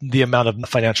the amount of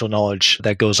financial knowledge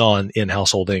that goes on in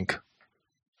Household Inc?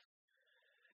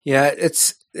 Yeah,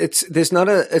 it's not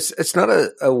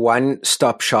a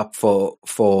one-stop shop for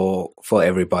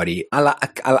everybody.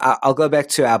 I'll go back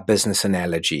to our business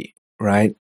analogy,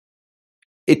 right?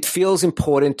 It feels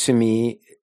important to me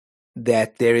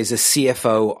that there is a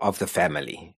CFO of the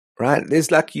family, right?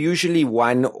 There's like usually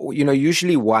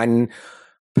one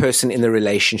person in the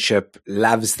relationship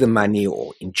loves the money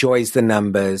or enjoys the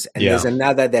numbers, and there's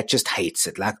another that just hates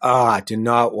it. Like,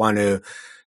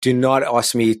 do not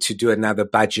ask me to do another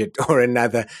budget or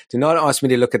do not ask me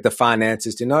to look at the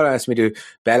finances. Do not ask me to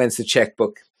balance the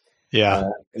checkbook. Yeah.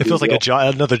 It feels like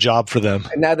another job for them.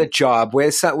 Another job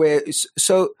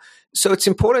so it's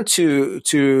important to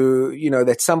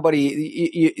that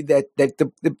somebody, that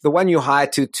the one you hire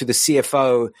to the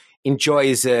CFO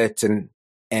enjoys it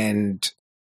and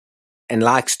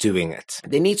likes doing it.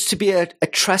 There needs to be a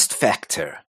trust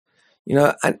factor,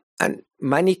 and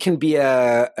money can be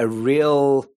a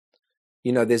real,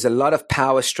 there's a lot of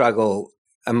power struggle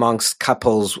amongst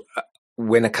couples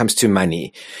when it comes to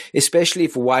money, especially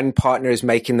if one partner is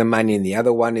making the money and the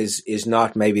other one is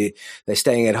not. Maybe they're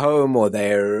staying at home or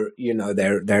they're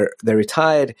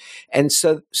retired. And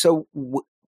so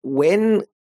when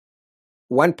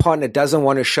one partner doesn't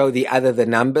want to show the other the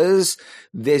numbers,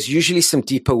 there's usually some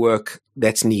deeper work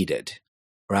that's needed.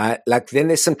 Right? Like then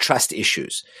there's some trust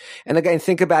issues. And again,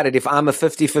 think about it. If I'm a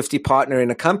 50-50 partner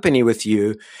in a company with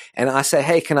you and I say,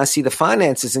 hey, can I see the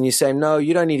finances? And you say, no,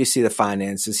 you don't need to see the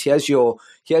finances. Here's your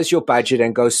budget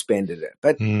and go spend it.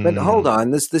 But hold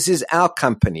on, this is our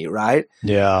company, right?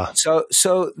 Yeah. So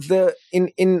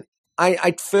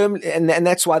I firmly, and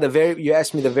that's why you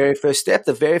asked me the very first step.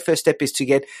 The very first step is to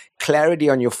get clarity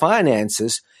on your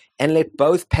finances and let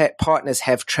both partners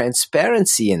have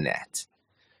transparency in that.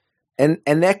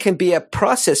 And that can be a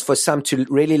process for some to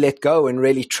really let go and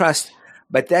really trust,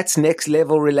 but that's next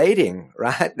level relating,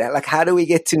 right? Like, how do we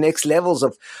get to next levels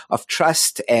of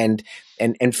trust and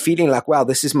feeling like, wow,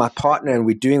 this is my partner and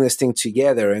we're doing this thing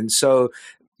together. And so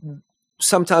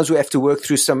sometimes we have to work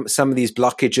through some of these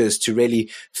blockages to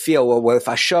really feel, well, if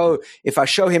I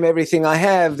show him everything I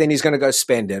have, then he's going to go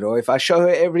spend it. Or if I show her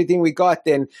everything we got,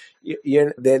 then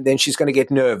then she's going to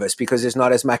get nervous because there's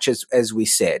not as much as we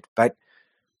said.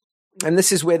 And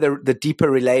this is where the deeper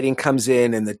relating comes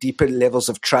in, and the deeper levels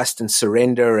of trust and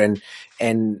surrender, and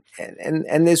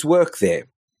there's work there.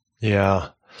 Yeah,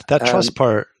 that trust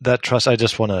part. I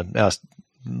just want to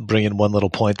bring in one little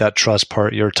point. That trust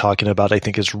part you're talking about, I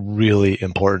think, is really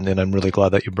important, and I'm really glad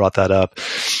that you brought that up,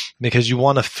 because you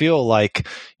want to feel like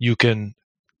you can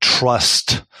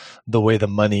trust the way the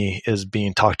money is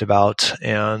being talked about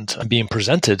and being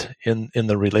presented in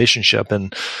the relationship.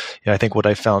 And I think what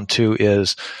I found too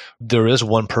is there is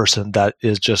one person that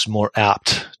is just more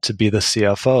apt to be the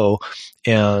CFO,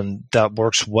 and that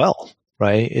works well,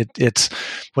 right? It's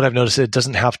what I've noticed. It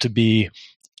doesn't have to be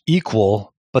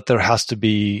equal, but there has to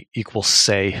be equal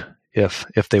say if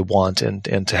they want,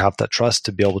 and to have that trust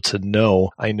to be able to know.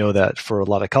 I know that for a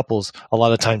lot of couples, a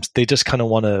lot of times they just kind of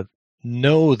want to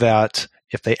know that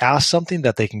if they ask something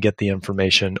that they can get the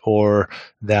information, or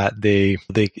that they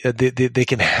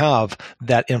can have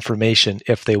that information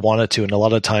if they wanted to. And a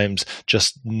lot of times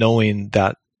just knowing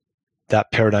that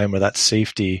that paradigm or that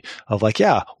safety of like,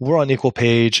 yeah, we're on equal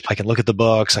page. I can look at the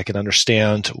books. I can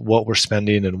understand what we're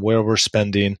spending and where we're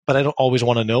spending, but I don't always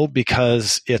want to know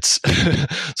because it's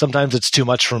sometimes it's too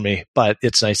much for me, but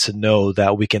it's nice to know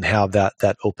that we can have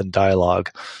that open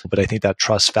dialogue. But I think that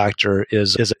trust factor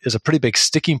is a pretty big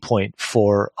sticking point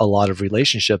for a lot of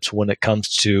relationships when it comes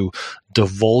to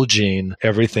divulging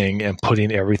everything and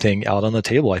putting everything out on the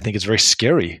table. I think it's very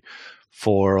scary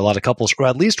for a lot of couples, or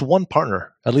at least one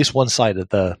partner, at least one side of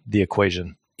the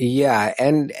equation. Yeah,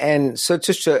 and so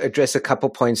just to address a couple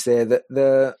points there,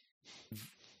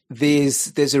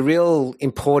 there's a real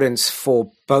importance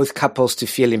for both couples to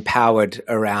feel empowered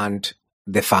around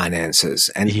their finances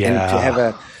and to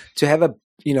have a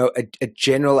a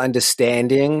general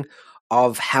understanding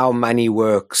of how money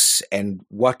works and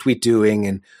what we're doing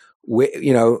and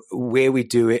where we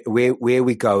do it, where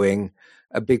we're going.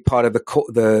 A big part of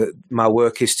my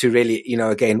work is to really,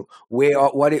 again,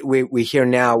 we're here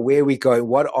now, where we going,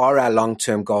 what are our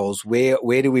long-term goals, where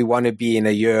do we want to be in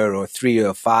a year or 3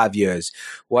 or 5 years,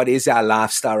 what is our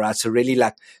lifestyle, right? So really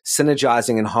like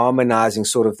synergizing and harmonizing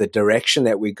sort of the direction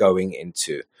that we're going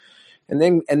into, and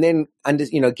then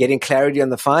getting clarity on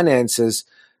the finances,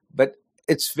 but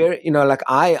it's very, like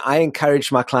I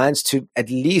encourage my clients to at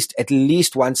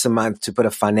least once a month to put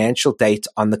a financial date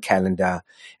on the calendar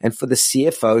and for the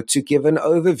CFO to give an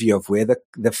overview of where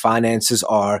the finances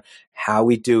are, how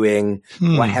we're doing,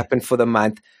 what happened for the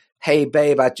month. Hey,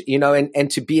 babe,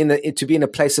 and to be in a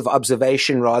place of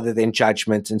observation rather than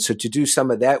judgment. And so to do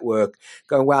some of that work,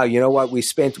 going, wow, you know what, we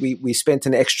spent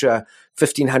an extra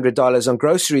 $1,500 on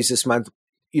groceries this month.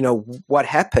 What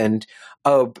happened?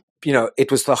 Oh, it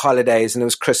was the holidays and it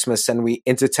was Christmas and we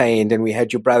entertained and we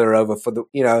had your brother over for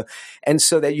and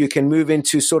so that you can move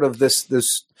into sort of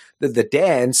the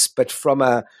dance, but from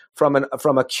a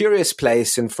curious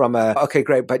place and from okay,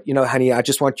 great. But, honey, I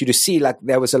just want you to see like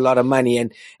there was a lot of money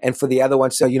and for the other one.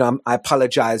 So, I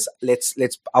apologize.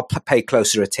 I'll pay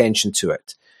closer attention to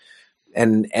it.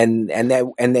 And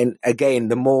then again,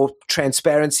 the more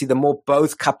transparency, the more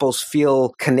both couples feel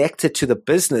connected to the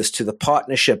business, to the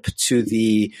partnership, to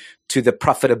the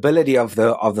profitability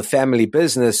of the family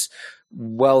business.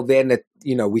 Well, then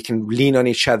we can lean on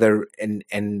each other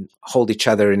and hold each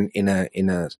other in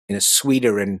a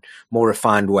sweeter and more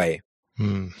refined way.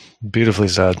 Beautifully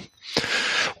said.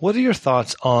 What are your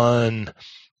thoughts on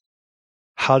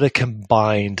how to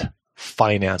combine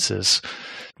finances?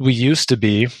 We used to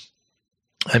be,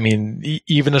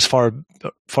 even as far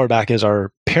back as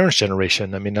our parents'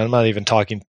 generation, I'm not even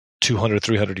talking 200,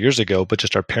 300 years ago, but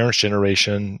just our parents'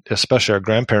 generation, especially our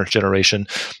grandparents' generation,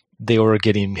 they were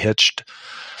getting hitched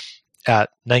at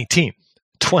 19,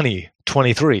 20,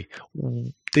 23.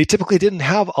 They typically didn't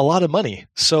have a lot of money,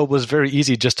 so it was very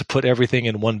easy just to put everything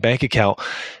in one bank account.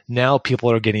 Now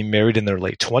people are getting married in their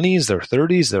late 20s, their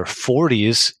 30s, their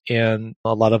 40s, and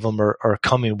a lot of them are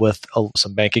coming with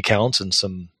some bank accounts and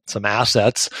some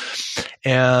assets.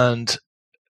 And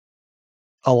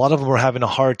a lot of them are having a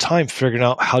hard time figuring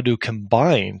out how to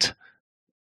combine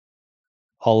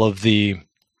all of the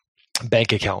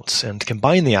bank accounts and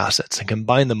combine the assets and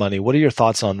combine the money. What are your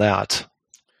thoughts on that?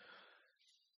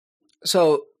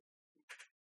 So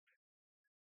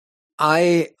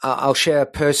I'll share a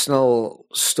personal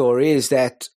story is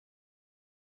that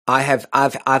I've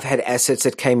had assets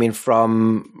that came in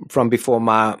from before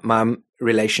my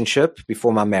relationship,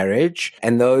 before my marriage,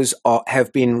 and those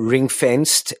have been ring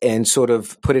fenced and sort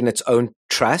of put in its own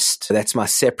trust. That's my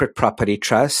separate property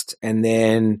trust. And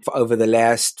then for over the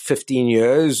last 15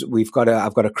 years, I've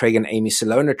got a Craig and Amy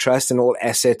Salona trust, and all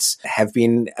assets have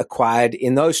been acquired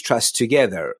in those trusts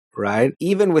together, right?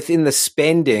 Even within the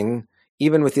spending,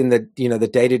 even within the, the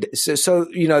dated. So,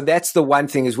 that's the one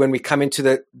thing is when we come into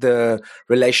the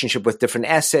relationship with different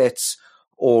assets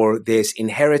or there's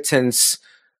inheritance.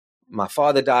 My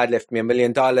father died, left me $1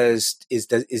 million.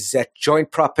 Is that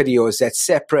joint property or is that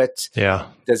separate? Yeah.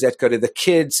 Does that go to the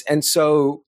kids? And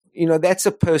so, that's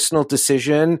a personal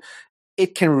decision.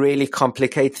 It can really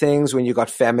complicate things when you got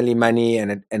family money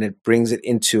and it brings it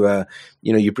into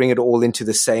you bring it all into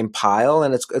the same pile,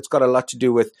 and it's got a lot to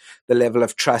do with the level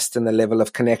of trust and the level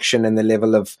of connection and the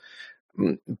level of.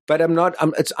 But I'm not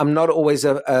always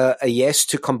a yes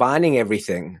to combining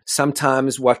everything.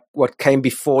 Sometimes what came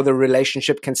before the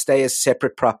relationship can stay as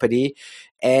separate property,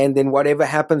 and then whatever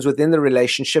happens within the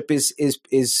relationship is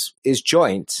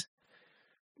joint.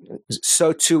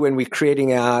 So too, when we're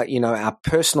creating our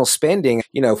personal spending,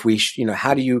 if we,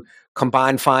 how do you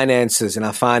combine finances? And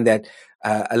I find that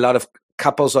a lot of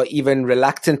couples are even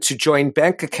reluctant to join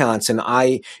bank accounts, and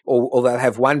or they'll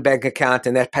have one bank account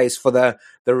and that pays for the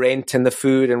rent and the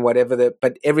food and whatever,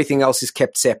 but everything else is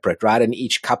kept separate, right? And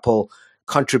each couple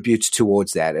contributes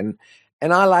towards that. And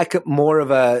I like it more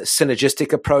of a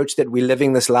synergistic approach, that we're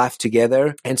living this life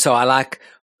together. And so I like,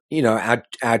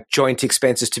 our joint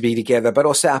expenses to be together, but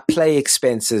also our play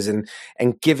expenses and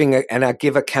giving and our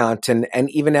give account and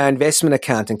even our investment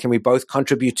account. And can we both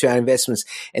contribute to our investments?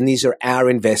 And these are our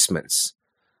investments.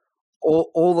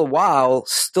 All the while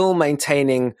still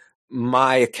maintaining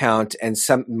my account and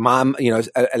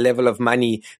a level of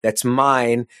money that's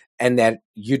mine and that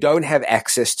you don't have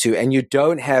access to and you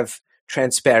don't have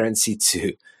transparency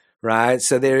to. Right.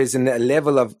 So there is a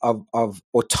level of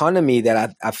autonomy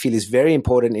that I feel is very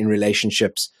important in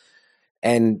relationships.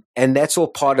 And that's all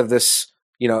part of this,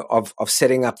 of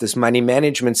setting up this money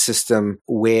management system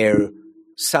where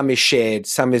some is shared,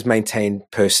 some is maintained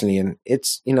personally. And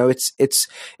it's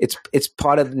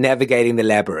part of navigating the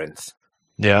labyrinth.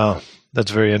 Yeah, that's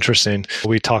very interesting.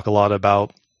 We talk a lot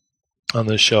about on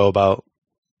this show about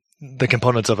the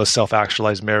components of a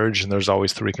self-actualized marriage. And there's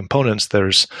always three components.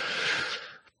 There's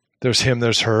him,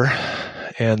 there's her,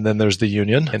 and then there's the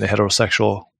union and the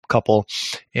heterosexual couple.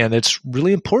 And it's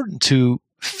really important to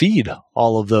feed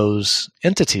all of those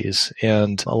entities.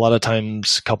 And a lot of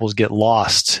times couples get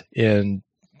lost in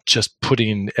just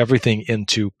putting everything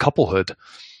into couplehood,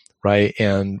 right?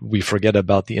 And we forget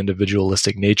about the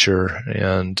individualistic nature.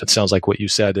 And it sounds like what you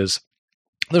said is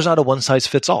there's not a one size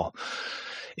fits all.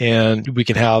 And we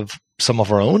can have some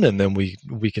of our own, and then we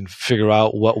can figure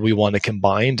out what we want to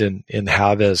combine and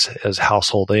have as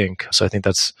Household Inc. So I think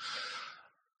that's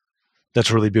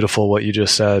really beautiful what you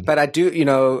just said. But I do,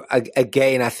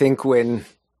 again, I think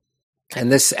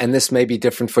and this may be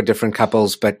different for different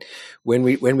couples, but when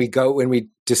we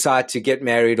decide to get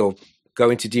married or go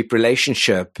into deep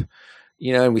relationship,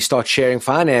 and we start sharing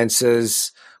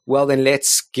finances, well, then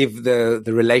let's give the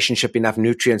relationship enough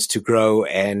nutrients to grow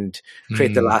and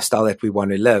create the lifestyle that we want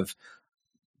to live.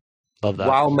 Love that.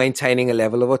 While maintaining a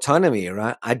level of autonomy,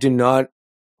 right? I do not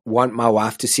want my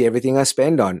wife to see everything I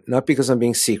spend on, not because I'm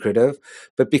being secretive,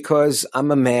 but because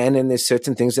I'm a man and there's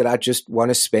certain things that I just want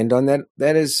to spend on that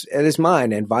is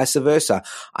mine, and vice versa.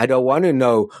 I don't want to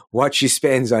know what she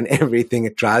spends on everything.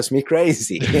 It drives me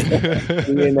crazy.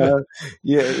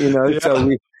 Yeah.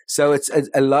 So it's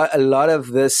a lot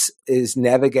of this is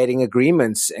navigating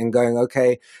agreements and going,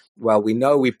 okay, well, we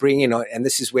know we bring in, and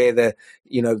this is where this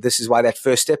is why that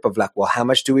first step of like, well, how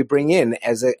much do we bring in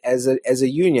as a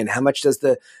union? How much does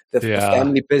the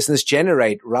family business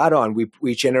generate? Right on.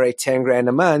 We generate 10 grand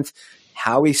a month.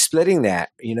 How are we splitting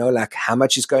that? Like how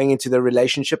much is going into the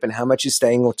relationship and how much is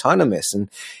staying autonomous?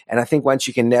 And I think once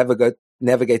you can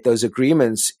navigate those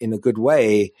agreements in a good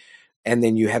way, and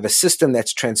then you have a system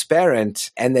that's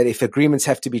transparent, and that if agreements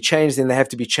have to be changed, then they have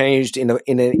to be changed in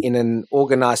an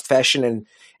organized fashion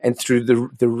and through the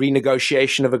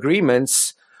renegotiation of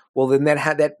agreements. Well, then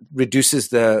that reduces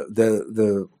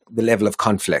the level of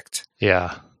conflict.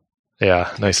 Yeah,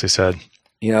 nicely said.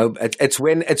 It's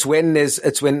when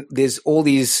there's all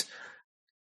these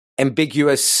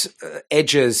ambiguous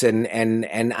edges and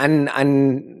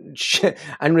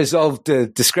unresolved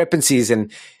discrepancies,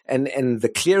 and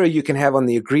the clearer you can have on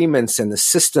the agreements and the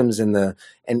systems and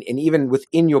even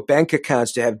within your bank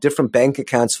accounts, to have different bank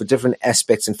accounts for different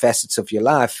aspects and facets of your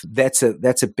life. That's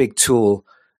a big tool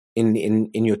in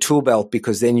your tool belt,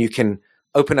 because then you can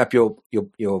open up your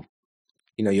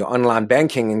online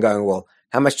banking and going, well,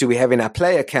 how much do we have in our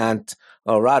play account?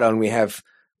 Oh, right on, we have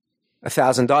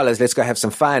 $1,000. Let's go have some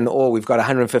fun. Or we've got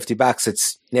 $150.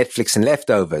 It's Netflix and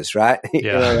leftovers, right?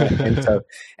 Yeah.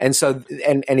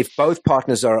 and if both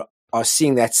partners are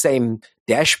seeing that same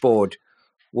dashboard,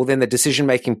 well, then the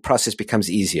decision-making process becomes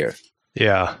easier.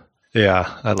 Yeah.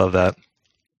 I love that.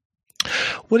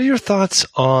 What are your thoughts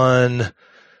on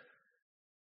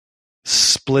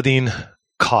splitting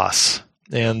costs?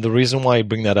 And the reason why I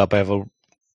bring that up, I have a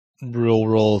real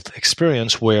world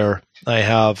experience where I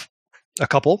have a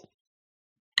couple.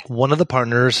 One of the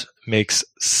partners makes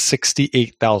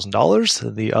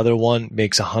 $68,000. The other one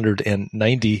makes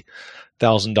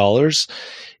 $190,000.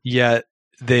 Yet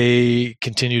they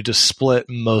continue to split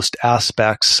most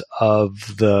aspects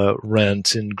of the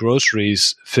rent and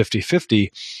groceries 50-50.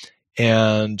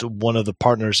 And one of the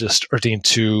partners is starting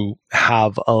to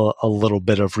have a little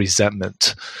bit of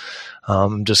resentment.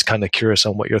 I'm just kind of curious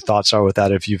on what your thoughts are with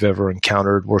that, if you've ever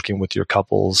encountered working with your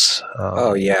couples.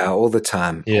 Oh, yeah, all the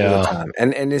time. Yeah. All the time.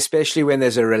 And especially when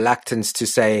there's a reluctance to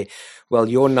say, well,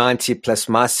 your 90 plus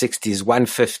my 60 is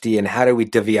 150, and how do we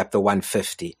divvy up the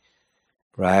 150,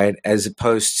 right? As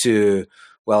opposed to,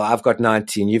 well, I've got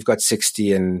 90 and you've got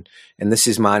 60 and this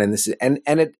is mine and this is, and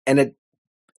it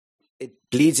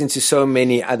bleeds into so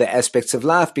many other aspects of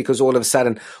life, because all of a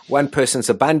sudden one person's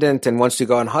abundant and wants to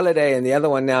go on holiday, and the other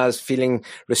one now is feeling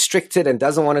restricted and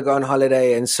doesn't want to go on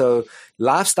holiday. And so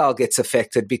lifestyle gets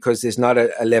affected because there's not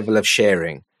a level of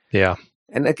sharing. Yeah.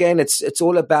 And again, it's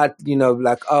all about,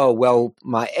 like, oh, well,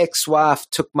 my ex-wife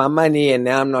took my money and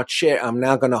now I'm not sharing. I'm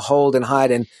now going to hold and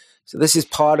hide. And so this is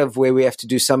part of where we have to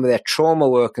do some of that trauma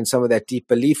work and some of that deep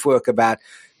belief work about,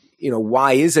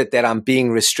 why is it that I'm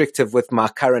being restrictive with my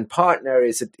current partner?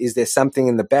 Is there something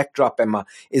in the backdrop?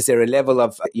 Is there a level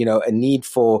of, a need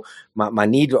for my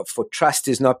need for trust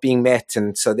is not being met,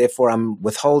 and so therefore I'm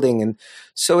withholding? And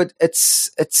so it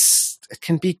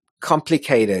can be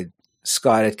complicated,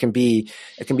 Scott. It can be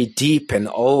deep and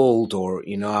old, or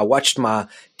I watched my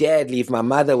dad leave my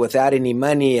mother without any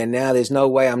money, and now there's no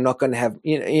way I'm not going to have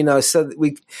So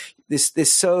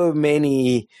there's so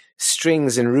many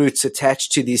strings and roots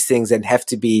attached to these things that have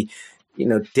to be,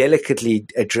 delicately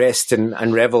addressed and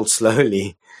unraveled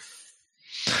slowly.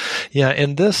 Yeah.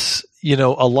 And this, a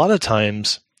lot of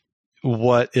times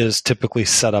what is typically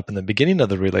set up in the beginning of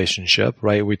the relationship,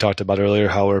 right? We talked about earlier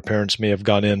how our parents may have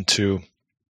gone into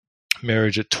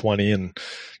marriage at 20 and,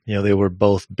 they were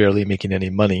both barely making any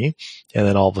money. And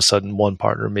then all of a sudden one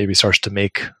partner maybe starts to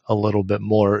make a little bit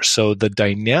more. So the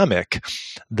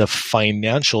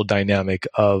financial dynamic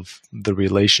of the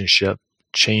relationship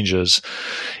changes.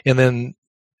 And then,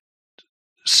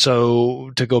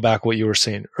 so to go back what you were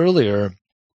saying earlier,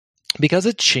 because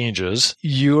it changes,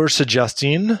 you're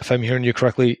suggesting, if I'm hearing you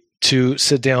correctly, to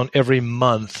sit down every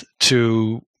month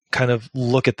to kind of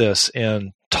look at this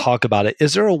and talk about it.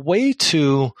 Is there a way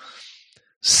to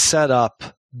set up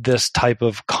this type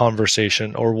of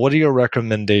conversation, or what are your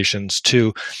recommendations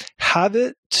to have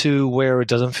it to where it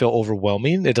doesn't feel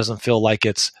overwhelming, it doesn't feel like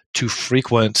it's too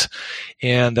frequent,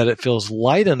 and that it feels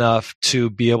light enough to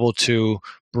be able to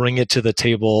bring it to the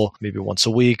table maybe once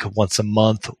a week, once a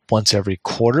month, once every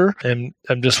quarter? And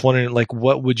I'm just wondering, like,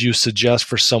 what would you suggest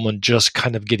for someone just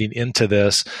kind of getting into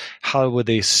this? How would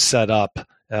they set up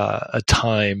a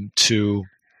time to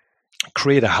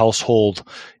create a Household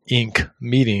Inc.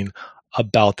 meeting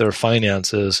about their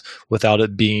finances without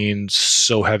it being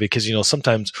so heavy? Because,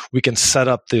 sometimes we can set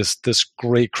up this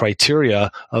great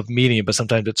criteria of meeting, but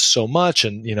sometimes it's so much,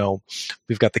 and,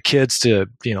 we've got the kids to,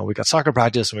 we got soccer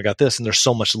practice and we got this, and there's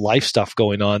so much life stuff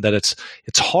going on that it's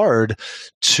hard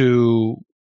to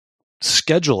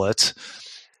schedule it.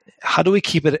 How do we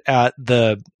keep it at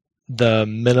the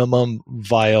minimum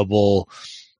viable,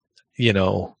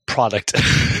 product,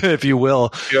 if you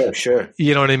will? Sure.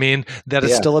 You know what I mean? That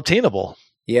it's still obtainable.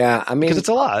 Yeah. I mean, because it's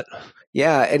a lot.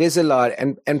 Yeah, it is a lot.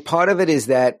 And part of it is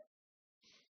that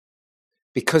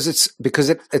because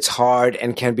it's hard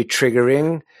and can be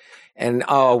triggering, and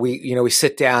we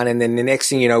sit down and then the next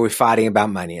thing we're fighting about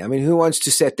money. I mean, who wants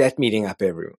to set that meeting up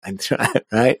every month,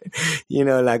 right?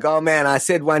 Like, oh man, I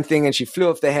said one thing and she flew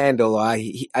off the handle, or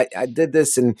I did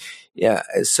this, and yeah.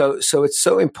 So it's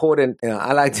so important.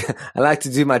 I like to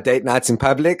do my date nights in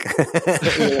public. Have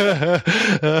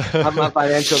my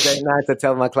financial date nights. I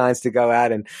tell my clients to go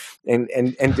out and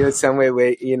do it somewhere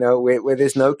where where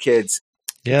there's no kids.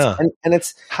 Yeah. And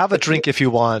it's have a drink if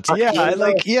you want. Yeah.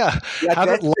 Have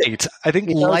it light. I think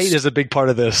light is a big part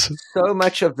of this. So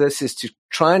much of this is to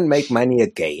try and make money a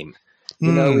game.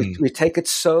 We take it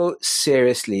so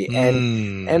seriously,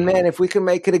 and man, if we can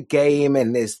make it a game,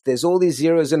 and there's all these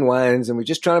zeros and ones, and we're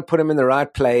just trying to put them in the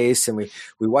right place, and we're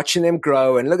watching them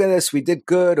grow, and look at this, we did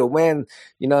good, or when,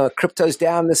 crypto's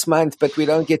down this month, but we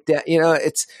don't get down, and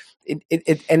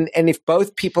if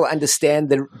both people understand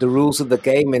the rules of the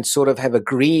game and sort of have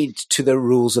agreed to the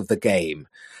rules of the game,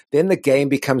 then the game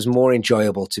becomes more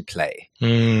enjoyable to play.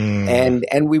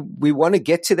 And we want to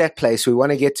get to that place. We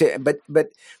want to get to, but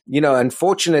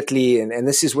unfortunately, and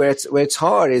this is where it's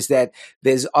hard, is that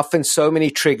there's often so many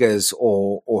triggers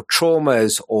or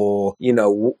traumas, or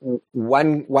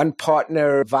one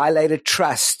partner violated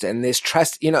trust, and there's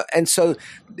trust, and so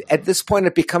at this point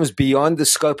it becomes beyond the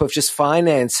scope of just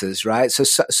finances, right?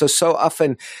 So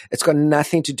often it's got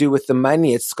nothing to do with the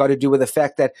money. It's got to do with the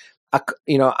fact that I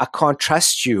can't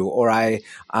trust you, or I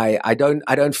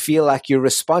don't feel like you're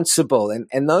responsible.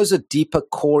 And those are deeper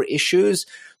core issues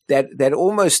that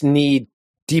almost need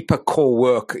deeper core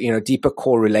work, deeper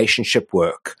core relationship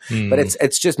work. But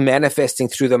it's just manifesting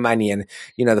through the money. And,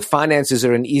 the finances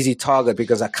are an easy target,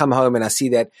 because I come home and I see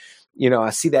that, I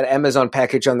see that Amazon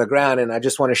package on the ground, and I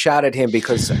just want to shout at him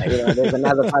because, there's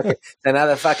another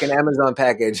fucking Amazon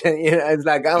package. It's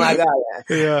like, oh my God.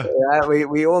 Yeah.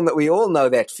 We all know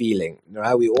that feeling,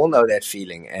 right? We all know that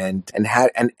feeling, and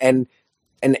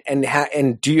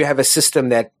and do you have a system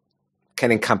that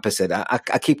can encompass it?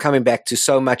 I keep coming back to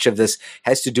so much of this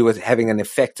has to do with having an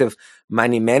effective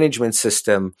money management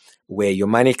system where your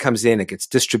money comes in, it gets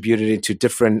distributed into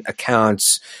different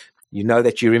accounts. You know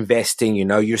that you're investing, you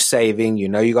know you're saving, you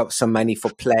know you got some money for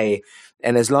play.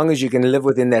 And as long as you can live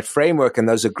within that framework and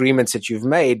those agreements that you've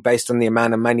made based on the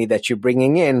amount of money that you're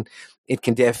bringing in, it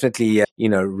can definitely,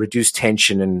 reduce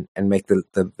tension and make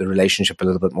the relationship a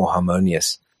little bit more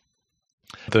harmonious.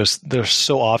 There's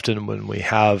so often when we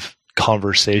have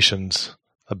conversations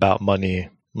about money,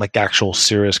 like actual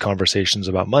serious conversations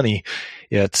about money,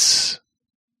 it's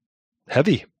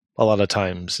heavy a lot of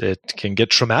times. It can get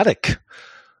traumatic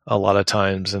a lot of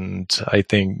times. And I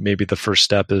think maybe the first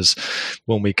step is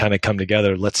when we kind of come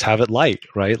together, let's have it light,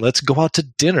 right? Let's go out to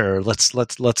dinner. Let's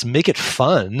make it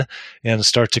fun and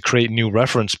start to create new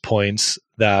reference points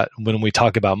that when we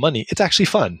talk about money, it's actually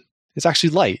fun. It's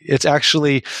actually light. It's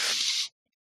actually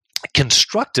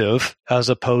constructive as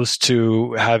opposed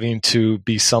to having to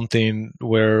be something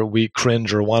where we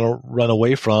cringe or want to run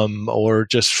away from or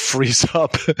just freeze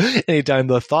up anytime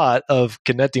the thought of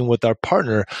connecting with our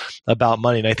partner about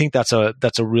money. And I think that's a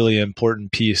really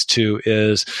important piece too,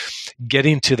 is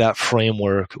getting to that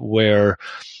framework where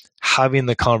having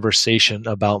the conversation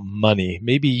about money.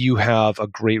 Maybe you have a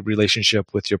great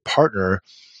relationship with your partner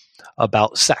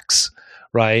about sex,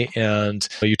 right? And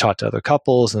you talk to other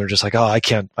couples and they're just like, oh, I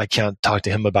can't talk to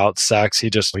him about sex. He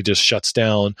just shuts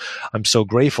down. I'm so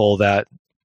grateful that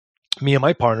me and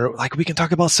my partner, like, we can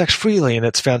talk about sex freely and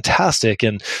it's fantastic.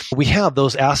 And we have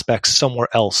those aspects somewhere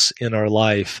else in our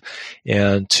life,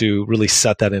 and to really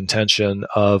set that intention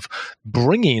of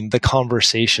bringing the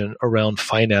conversation around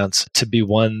finance to be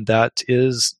one that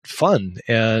is fun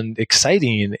and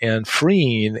exciting and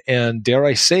freeing and, dare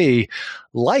I say,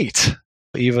 light.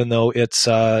 Even though it's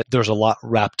there's a lot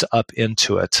wrapped up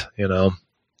into it,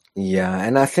 Yeah,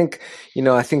 and I think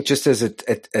just as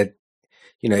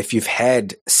if you've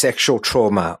had sexual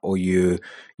trauma or you're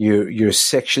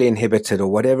sexually inhibited or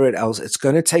whatever else, it's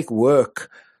going to take work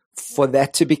for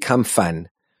that to become fun,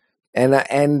 and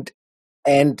that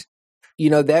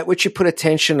which you put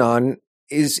attention on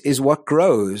is what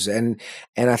grows. And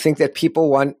I think that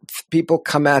people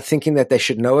come out thinking that they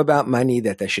should know about money,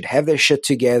 that they should have their shit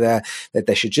together, that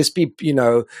they should just be,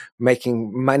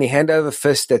 making money hand over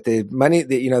fist, that their money,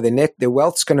 their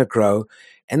wealth's going to grow.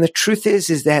 And the truth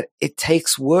is that it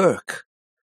takes work.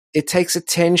 It takes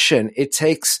attention. It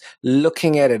takes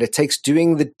looking at it. It takes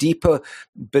doing the deeper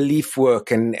belief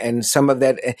work and some of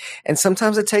that. And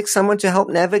sometimes it takes someone to help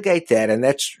navigate that. And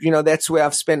that's where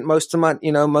I've spent most of my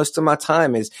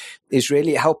time is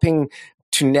really helping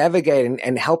to navigate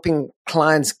and helping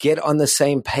clients get on the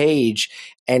same page.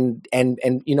 And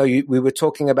we were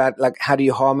talking about, like, how do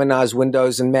you harmonize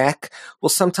Windows and Mac? Well,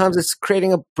 sometimes it's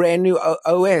creating a brand new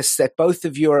OS that both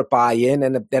of you are buy-in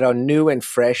and that are new and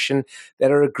fresh and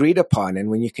that are agreed upon. And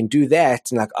when you can do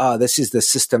that and like, oh, this is the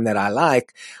system that I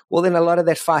like, well, then a lot of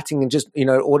that fighting and just,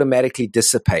 automatically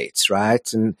dissipates,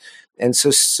 right? And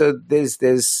so there's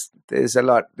a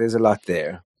lot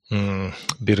there.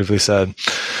 Beautifully said.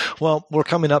 Well, we're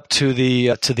coming up to the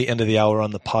end of the hour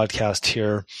on the podcast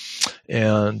here,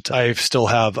 and I still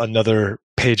have another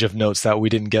page of notes that we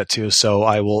didn't get to, so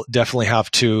I will definitely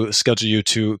have to schedule you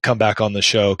to come back on the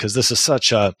show, because this is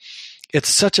such a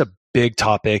big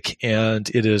topic, and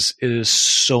it is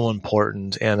so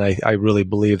important. And I really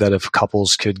believe that if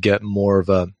couples could get more of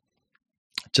a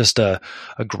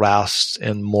grasp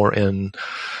and more in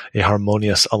a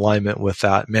harmonious alignment with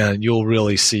that, man, you'll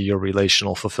really see your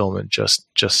relational fulfillment just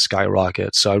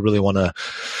skyrocket. So I really want to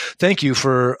thank you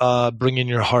for bringing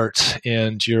your heart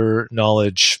and your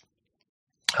knowledge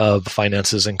of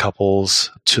finances and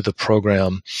couples to the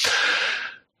program.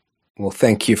 Well,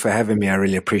 thank you for having me. I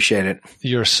really appreciate it.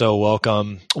 You're so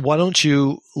welcome. Why don't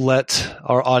you let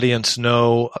our audience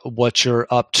know what you're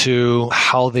up to,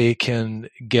 how they can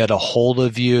get a hold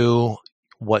of you,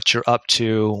 what you're up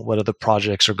to, what other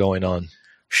projects are going on?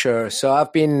 Sure. So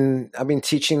I've been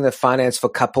teaching the Finance for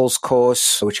Couples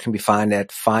course, which can be found at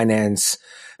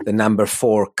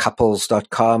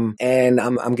finance4couples.com. And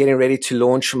I'm getting ready to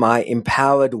launch my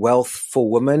Empowered Wealth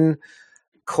for Women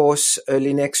course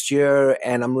early next year,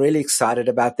 and I'm really excited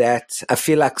about that. I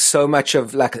feel like so much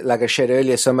of, like I shared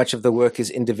earlier, so much of the work is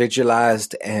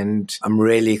individualized, and I'm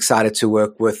really excited to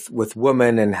work with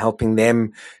women and helping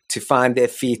them to find their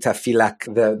feet. I feel like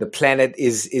the planet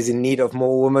is in need of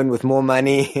more women with more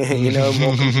money,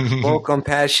 more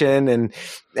compassion, and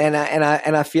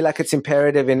I feel like it's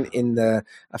imperative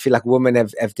I feel like women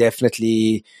have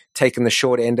definitely taken the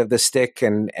short end of the stick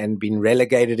and been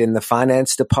relegated in the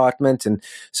finance department. And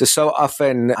so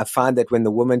often I find that when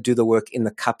the women do the work in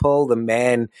the couple, the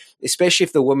man, especially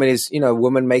if the woman is,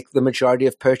 women make the majority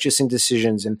of purchasing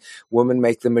decisions, and women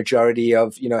make the majority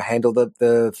of, handle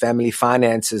the family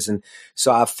finances. And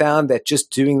so I've found that just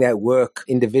doing that work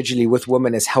individually with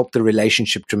women has helped the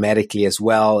relationship dramatically as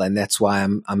well. And that's why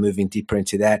I'm moving deeper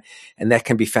into that. And that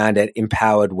can be found at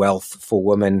Empowered Wealth for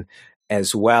Women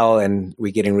as well. And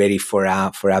we're getting ready for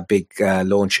our big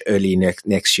launch early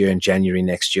next year, in January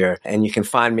next year. And you can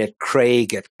find me at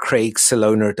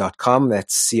craigsaloner.com.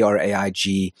 That's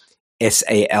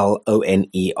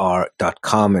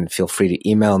CraigSaloner.com. And feel free to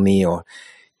email me or,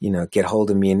 get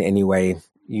hold of me in any way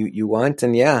you want.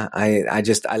 And yeah, I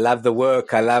love the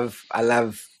work. I love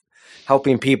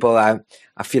helping people. I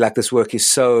feel like this work is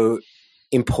so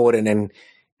important. And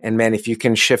man, if you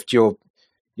can shift your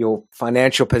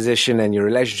financial position and your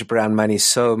relationship around money,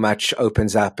 so much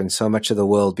opens up and so much of the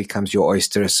world becomes your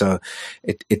oyster. So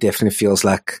it definitely feels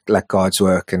like God's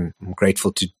work, and I'm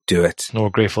grateful to do it. We're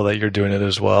grateful that you're doing it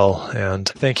as well. And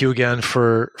thank you again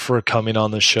for coming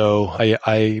on the show.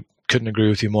 I couldn't agree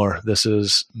with you more. This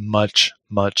is much,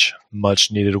 much, much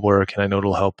needed work, and I know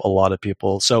it'll help a lot of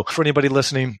people. So for anybody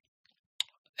listening,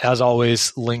 as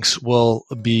always, links will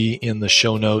be in the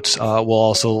show notes. We'll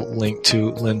also link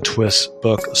to Lynn Twist's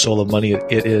book, Soul of Money.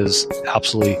 It is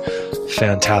absolutely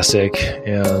fantastic.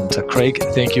 And Craig,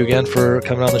 thank you again for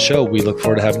coming on the show. We look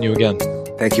forward to having you again.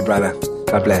 Thank you, brother.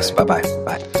 God bless. Bye-bye.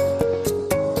 Bye.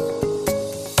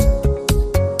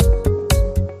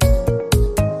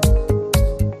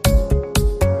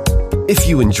 If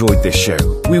you enjoyed this show,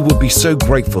 we would be so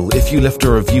grateful if you left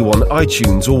a review on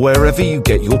iTunes or wherever you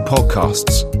get your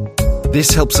podcasts.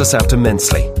 This helps us out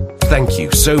immensely. Thank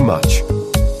you so much.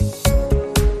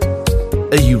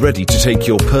 Are you ready to take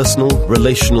your personal,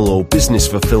 relational, or business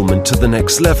fulfillment to the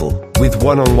next level? With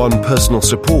one-on-one personal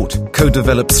support,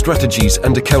 co-developed strategies,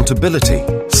 and accountability,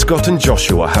 Scott and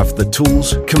Joshua have the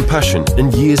tools, compassion,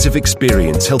 and years of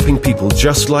experience helping people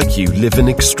just like you live an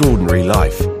extraordinary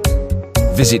life.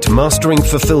 Visit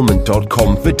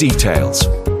masteringfulfillment.com for details.